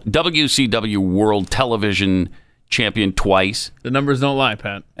 WCW World Television Champion twice. The numbers don't lie,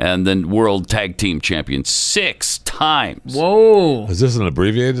 Pat. And then World Tag Team Champion 6 times. Whoa. Is this an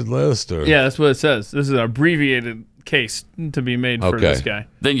abbreviated list? Or? Yeah, that's what it says. This is an abbreviated case to be made for this guy.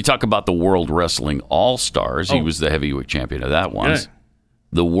 Then you talk about the World Wrestling All-Stars. He Oh. was the heavyweight champion of that once. Yeah.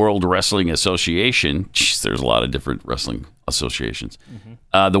 The World Wrestling Association. Jeez, there's a lot of different wrestling associations.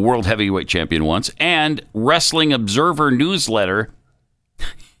 The World Heavyweight Champion once. And Wrestling Observer Newsletter.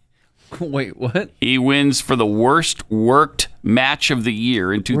 Wait, what? He wins for the worst worked match of the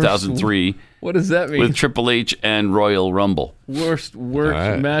year in 2003 What does that mean? With Triple H and Royal Rumble. Worst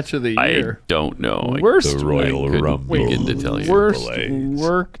match of the year. I don't know. Worst the Royal Rumble. Begin to tell you. Worst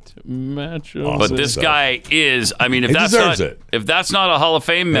worked match of But this guy is. I mean, if that's not a Hall of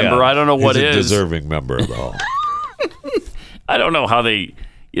Fame member, Yeah, I don't know what he's a is. deserving member of the Hall. I don't know how they.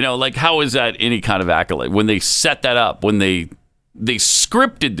 Like how is that any kind of accolade when they set that up when they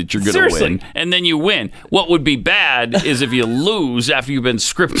scripted that you're going to win and then you win. What would be bad is if you lose after you've been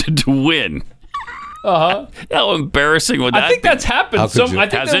scripted to win. How embarrassing would that be? I think that's happened. I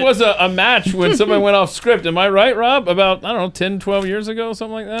think there was a match when somebody went off script. Am I right, Rob? About, I don't know, 10, 12 years ago,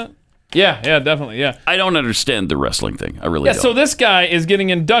 something like that? Yeah, definitely, yeah. I don't understand the wrestling thing. I really don't. So this guy is getting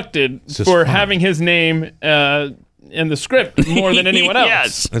inducted for having his name in the script more than anyone else.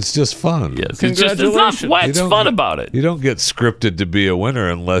 Yes. It's just fun. Yes. Congratulations. What's fun about it? You don't get scripted to be a winner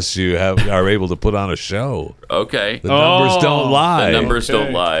unless you are able to put on a show. Okay. The numbers don't lie. The numbers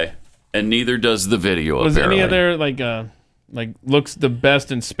don't lie. And neither does the video, Was apparently. any other, like looks the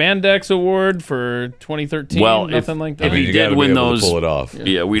best in spandex award for 2013? Well, nothing like that. If he did win those, pull it off.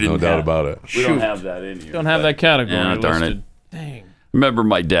 Yeah, we didn't. No doubt about it. We don't have that in here. Don't have that category. Yeah, darn listed. it. Dang. Remember,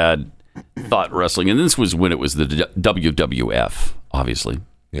 my dad thought wrestling, and this was when it was the WWF, obviously,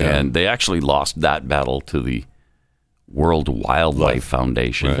 and they actually lost that battle to the World Wildlife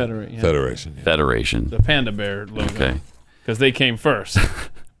Foundation. Right. Federation. The panda bear logo. Okay. Because they came first.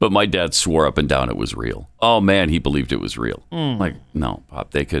 But my dad swore up and down it was real. Oh, man, he believed it was real. Like, no,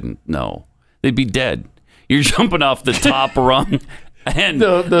 Pop, they couldn't. No. They'd be dead. You're jumping off the top rung and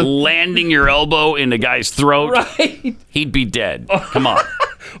landing your elbow in the guy's throat. Right. He'd be dead. Come on.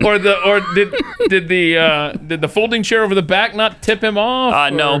 Or did the folding chair over the back not tip him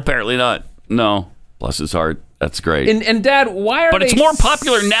off? No, apparently not. No. Bless his heart. That's great. And Dad, why are But it's more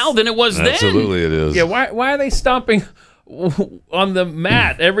popular now than it was then. Absolutely it is. Yeah, why are they stomping on the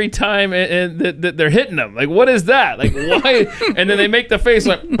mat every time that they're hitting them? Like, what is that? Like, why? And then they make the face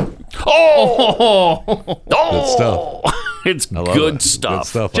like, oh. Good stuff. It's good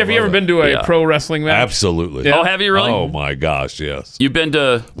stuff. Jeff, have you ever been to a pro wrestling match? Absolutely. Yeah. Oh, have you really? Oh, my gosh, yes. You've been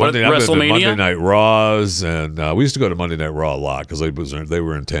to WrestleMania? I've been to Monday Night Raws, and we used to go to Monday Night Raw a lot because they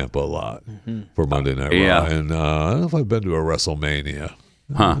were in Tampa a lot for Monday Night Raw. And I don't know if I've been to a WrestleMania.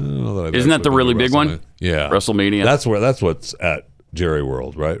 Huh. Isn't that the really big one? Yeah. WrestleMania? That's what's at Jerry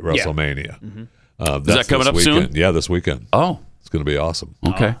World, right? WrestleMania. Yeah. Is that coming up soon? Yeah, this weekend. Oh. It's going to be awesome.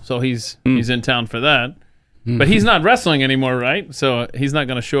 Okay. So he's in town for that. But he's not wrestling anymore, right? So he's not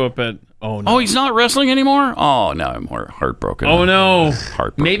going to show up at... Oh, no. Oh, he's not wrestling anymore? Oh, now I'm heartbroken. Oh, no.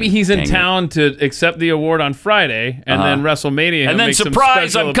 Heartbroken. Maybe he's in town to accept the award on Friday, and then WrestleMania... And then,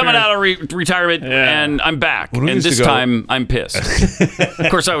 surprise, I'm coming out of retirement, and I'm back. And this time, I'm pissed.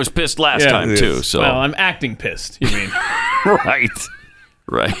 Of course, I was pissed last time, too. So. Well, I'm acting pissed, you mean.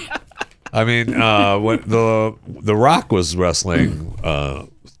 Right. I mean, when the Rock was wrestling...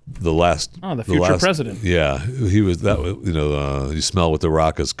 the future president. Yeah, he was that. You smell what the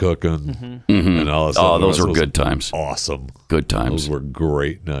Rock is cooking, and all that stuff. Oh, those were good times. Awesome, good times. Those were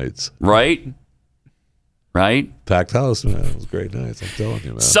great nights. Right. Packed house, man. It was great nights. I'm telling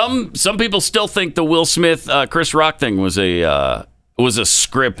you, man. Some people still think the Will Smith Chris Rock thing was a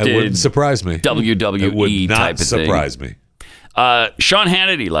scripted. It wouldn't surprise me. WWE it would not type of surprise thing. me. Sean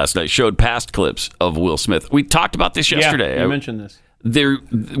Hannity last night showed past clips of Will Smith. We talked about this yesterday. Yeah, you mentioned this.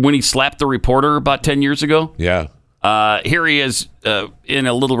 When he slapped the reporter about 10 years ago. Yeah. Here he is in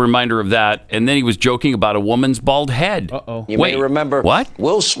a little reminder of that. And then he was joking about a woman's bald head. Uh-oh. You may remember what?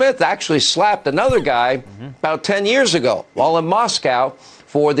 Will Smith actually slapped another guy about 10 years ago while in Moscow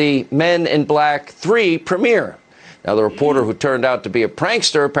for the Men in Black 3 premiere. Now, the reporter who turned out to be a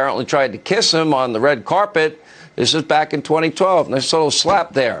prankster apparently tried to kiss him on the red carpet. This is back in 2012. And there's a little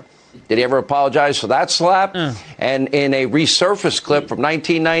slap there. Did he ever apologize for that slap? And in a resurfaced clip from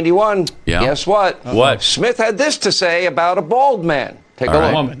 1991, guess what? What? Smith had this to say about a bald man. Take a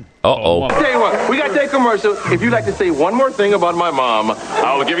look. Woman. Uh-oh. Tell you what, we got to take a commercial. If you'd like to say one more thing about my mom,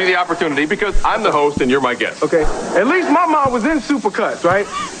 I'll give you the opportunity because I'm the host and you're my guest. Okay? At least my mom was in Supercuts, right?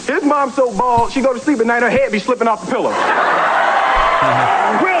 His mom's so bald, she go to sleep at night, her head be slipping off the pillow. Will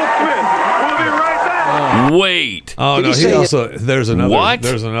Smith, we'll be right back. Wait. Oh, no, he also, there's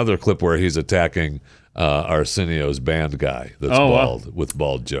another clip where he's attacking Arsenio's band guy that's bald with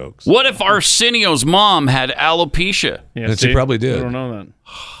bald jokes. What if Arsenio's mom had alopecia? Yeah, and she probably did. I don't know that.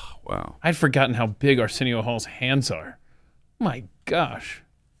 Wow. I'd forgotten how big Arsenio Hall's hands are. My gosh.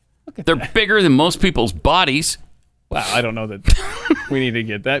 Look at They're that. bigger than most people's bodies. Wow, I don't know that we need to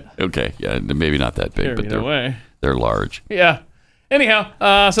get that. Okay, yeah, maybe not that big, but they're large. Yeah.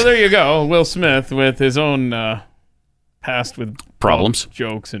 Anyhow, so there you go. Will Smith with his own past with problems,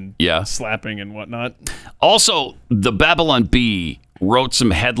 jokes, and slapping and whatnot. Also, the Babylon Bee wrote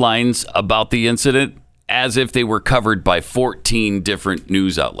some headlines about the incident as if they were covered by 14 different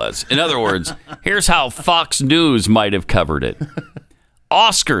news outlets. In other words, here's how Fox News might have covered it.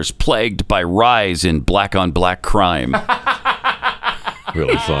 Oscars plagued by rise in black-on-black crime.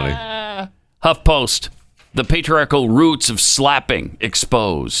 Really funny. HuffPost, the patriarchal roots of slapping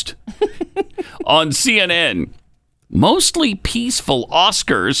exposed. On CNN, mostly peaceful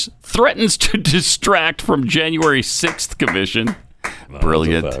Oscars threatens to distract from January 6th commission.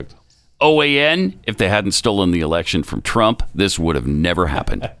 Brilliant. OAN, if they hadn't stolen the election from Trump, this would have never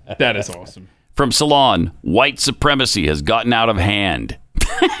happened. That is awesome. From Salon, white supremacy has gotten out of hand.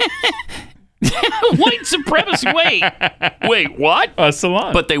 White supremacy. Wait, what?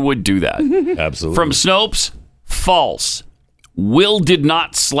 Salon. But they would do that. Absolutely. From Snopes, false. Will did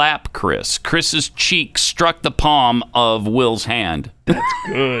not slap Chris. Chris's cheek struck the palm of Will's hand. That's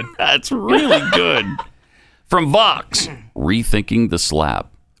good. That's really good. From Vox, rethinking the slap.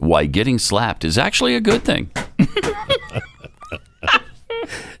 Why getting slapped is actually a good thing.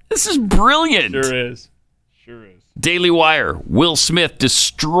 This is brilliant. Sure is. Daily Wire, Will Smith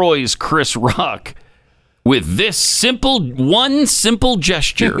destroys Chris Rock with this one simple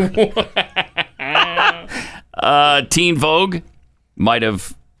gesture. Teen Vogue might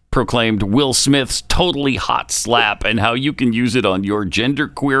have proclaimed Will Smith's totally hot slap and how you can use it on your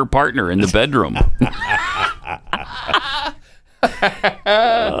genderqueer partner in the bedroom.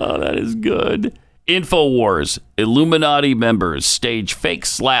 Oh, that is good. InfoWars, Illuminati members stage fake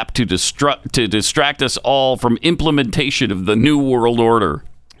slap to distract us all from implementation of the New World Order.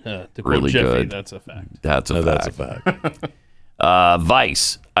 Really Jeffy, good. That's a fact. That's a fact. fact.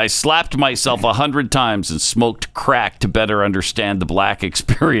 Vice, I slapped myself 100 times and smoked crack to better understand the black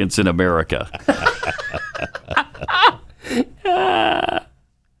experience in America.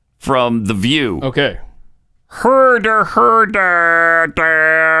 From The View. Okay. Herder.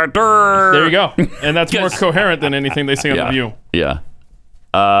 There you go. And that's more coherent than anything they say on The View. Yeah.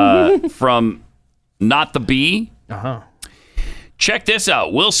 From Not the Bee. Uh-huh. Check this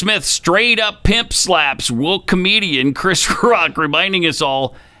out. Will Smith straight up pimp slaps woke comedian Chris Rock, reminding us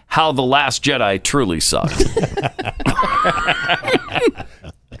all how The Last Jedi truly sucked.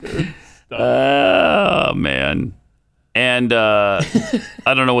 Oh, man. And I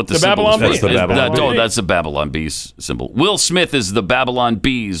don't know what the symbol Babylon is. Bee. That's the Babylon Bee's symbol. Will Smith is the Babylon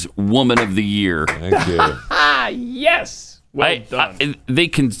Bee's Woman of the Year. Thank you. Yes. Well done. They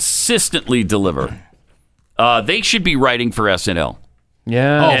consistently deliver. They should be writing for SNL.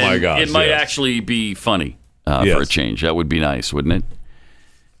 Yeah. Oh, my gosh. It might yes. actually be funny for a change. That would be nice, wouldn't it?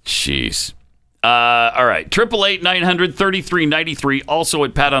 Jeez. All right. 888-900-3393. Also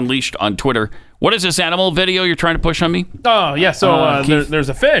at Pat Unleashed on Twitter. What is this animal video you're trying to push on me? Oh, yeah. So there's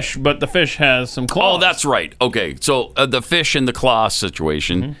a fish, but the fish has some claws. Oh, that's right. Okay. So the fish and the claw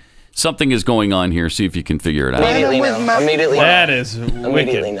situation. Mm-hmm. Something is going on here. See if you can figure it out. Immediately no. That is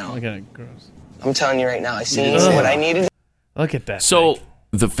Immediately wicked. no. Look at it. Gross. I'm telling you right now. I seen what I needed. Look at that. So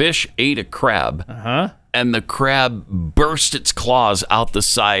the fish ate a crab. And the crab burst its claws out the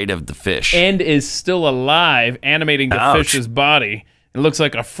side of the fish. And is still alive, animating the fish's body. It looks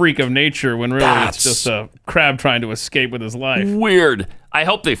like a freak of nature when really it's just a crab trying to escape with his life. Weird. I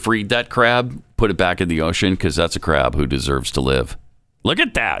hope they freed that crab, put it back in the ocean, because that's a crab who deserves to live. Look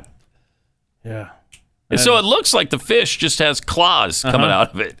at that. Yeah. And so it looks like the fish just has claws coming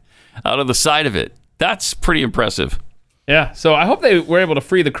out of it, out of the side of it. That's pretty impressive. Yeah. So I hope they were able to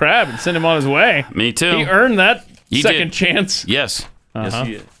free the crab and send him on his way. Me too. He earned that second did. chance. Yes. Yes,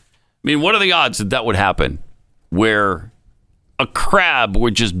 he did. I mean, what are the odds that would happen where a crab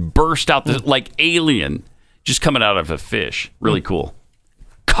would just burst out like Alien, just coming out of a fish? Really cool.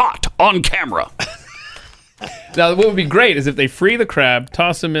 Caught on camera. Now, what would be great is if they free the crab,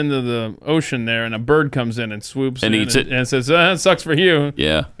 toss him into the ocean there, and a bird comes in and swoops and in eats it. And says, it sucks for you.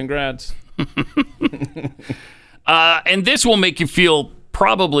 Yeah. Congrats. And this will make you feel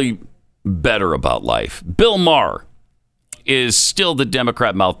probably better about life. Bill Maher is still the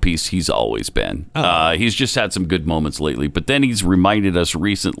Democrat mouthpiece he's always been. He's just had some good moments lately, but then he's reminded us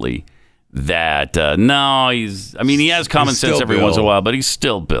recently that he has common sense every once in a while, but he's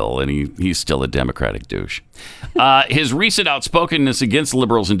still Bill, and he's still a Democratic douche. His recent outspokenness against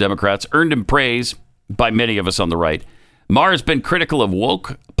liberals and Democrats earned him praise by many of us on the right. Maher has been critical of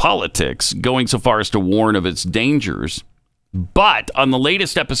woke politics, going so far as to warn of its dangers. But on the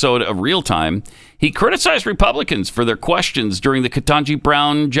latest episode of Real Time, he criticized Republicans for their questions during the Ketanji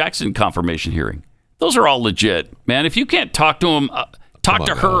Brown Jackson confirmation hearing. Those are all legit, man. If you can't talk to him, talk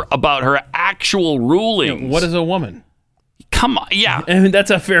to her about her actual ruling. What is a woman? Come on, yeah. I mean,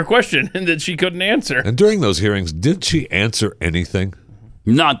 that's a fair question that she couldn't answer. And during those hearings, did she answer anything?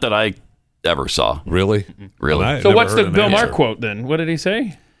 Not that I ever saw. Really? Really? So what's the Bill Maher quote then? What did he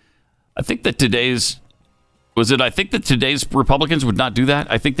say? I think that today's Republicans would not do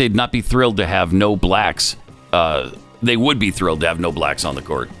that. I think they'd not be thrilled to have no blacks. They would be thrilled to have no blacks on the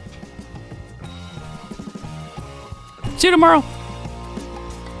court. See you tomorrow.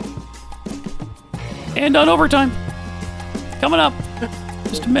 And on overtime. Coming up.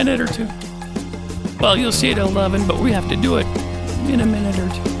 Just a minute or two. Well, you'll see it at 11, but we have to do it in a minute or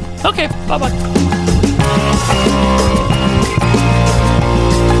two. Okay, bye-bye.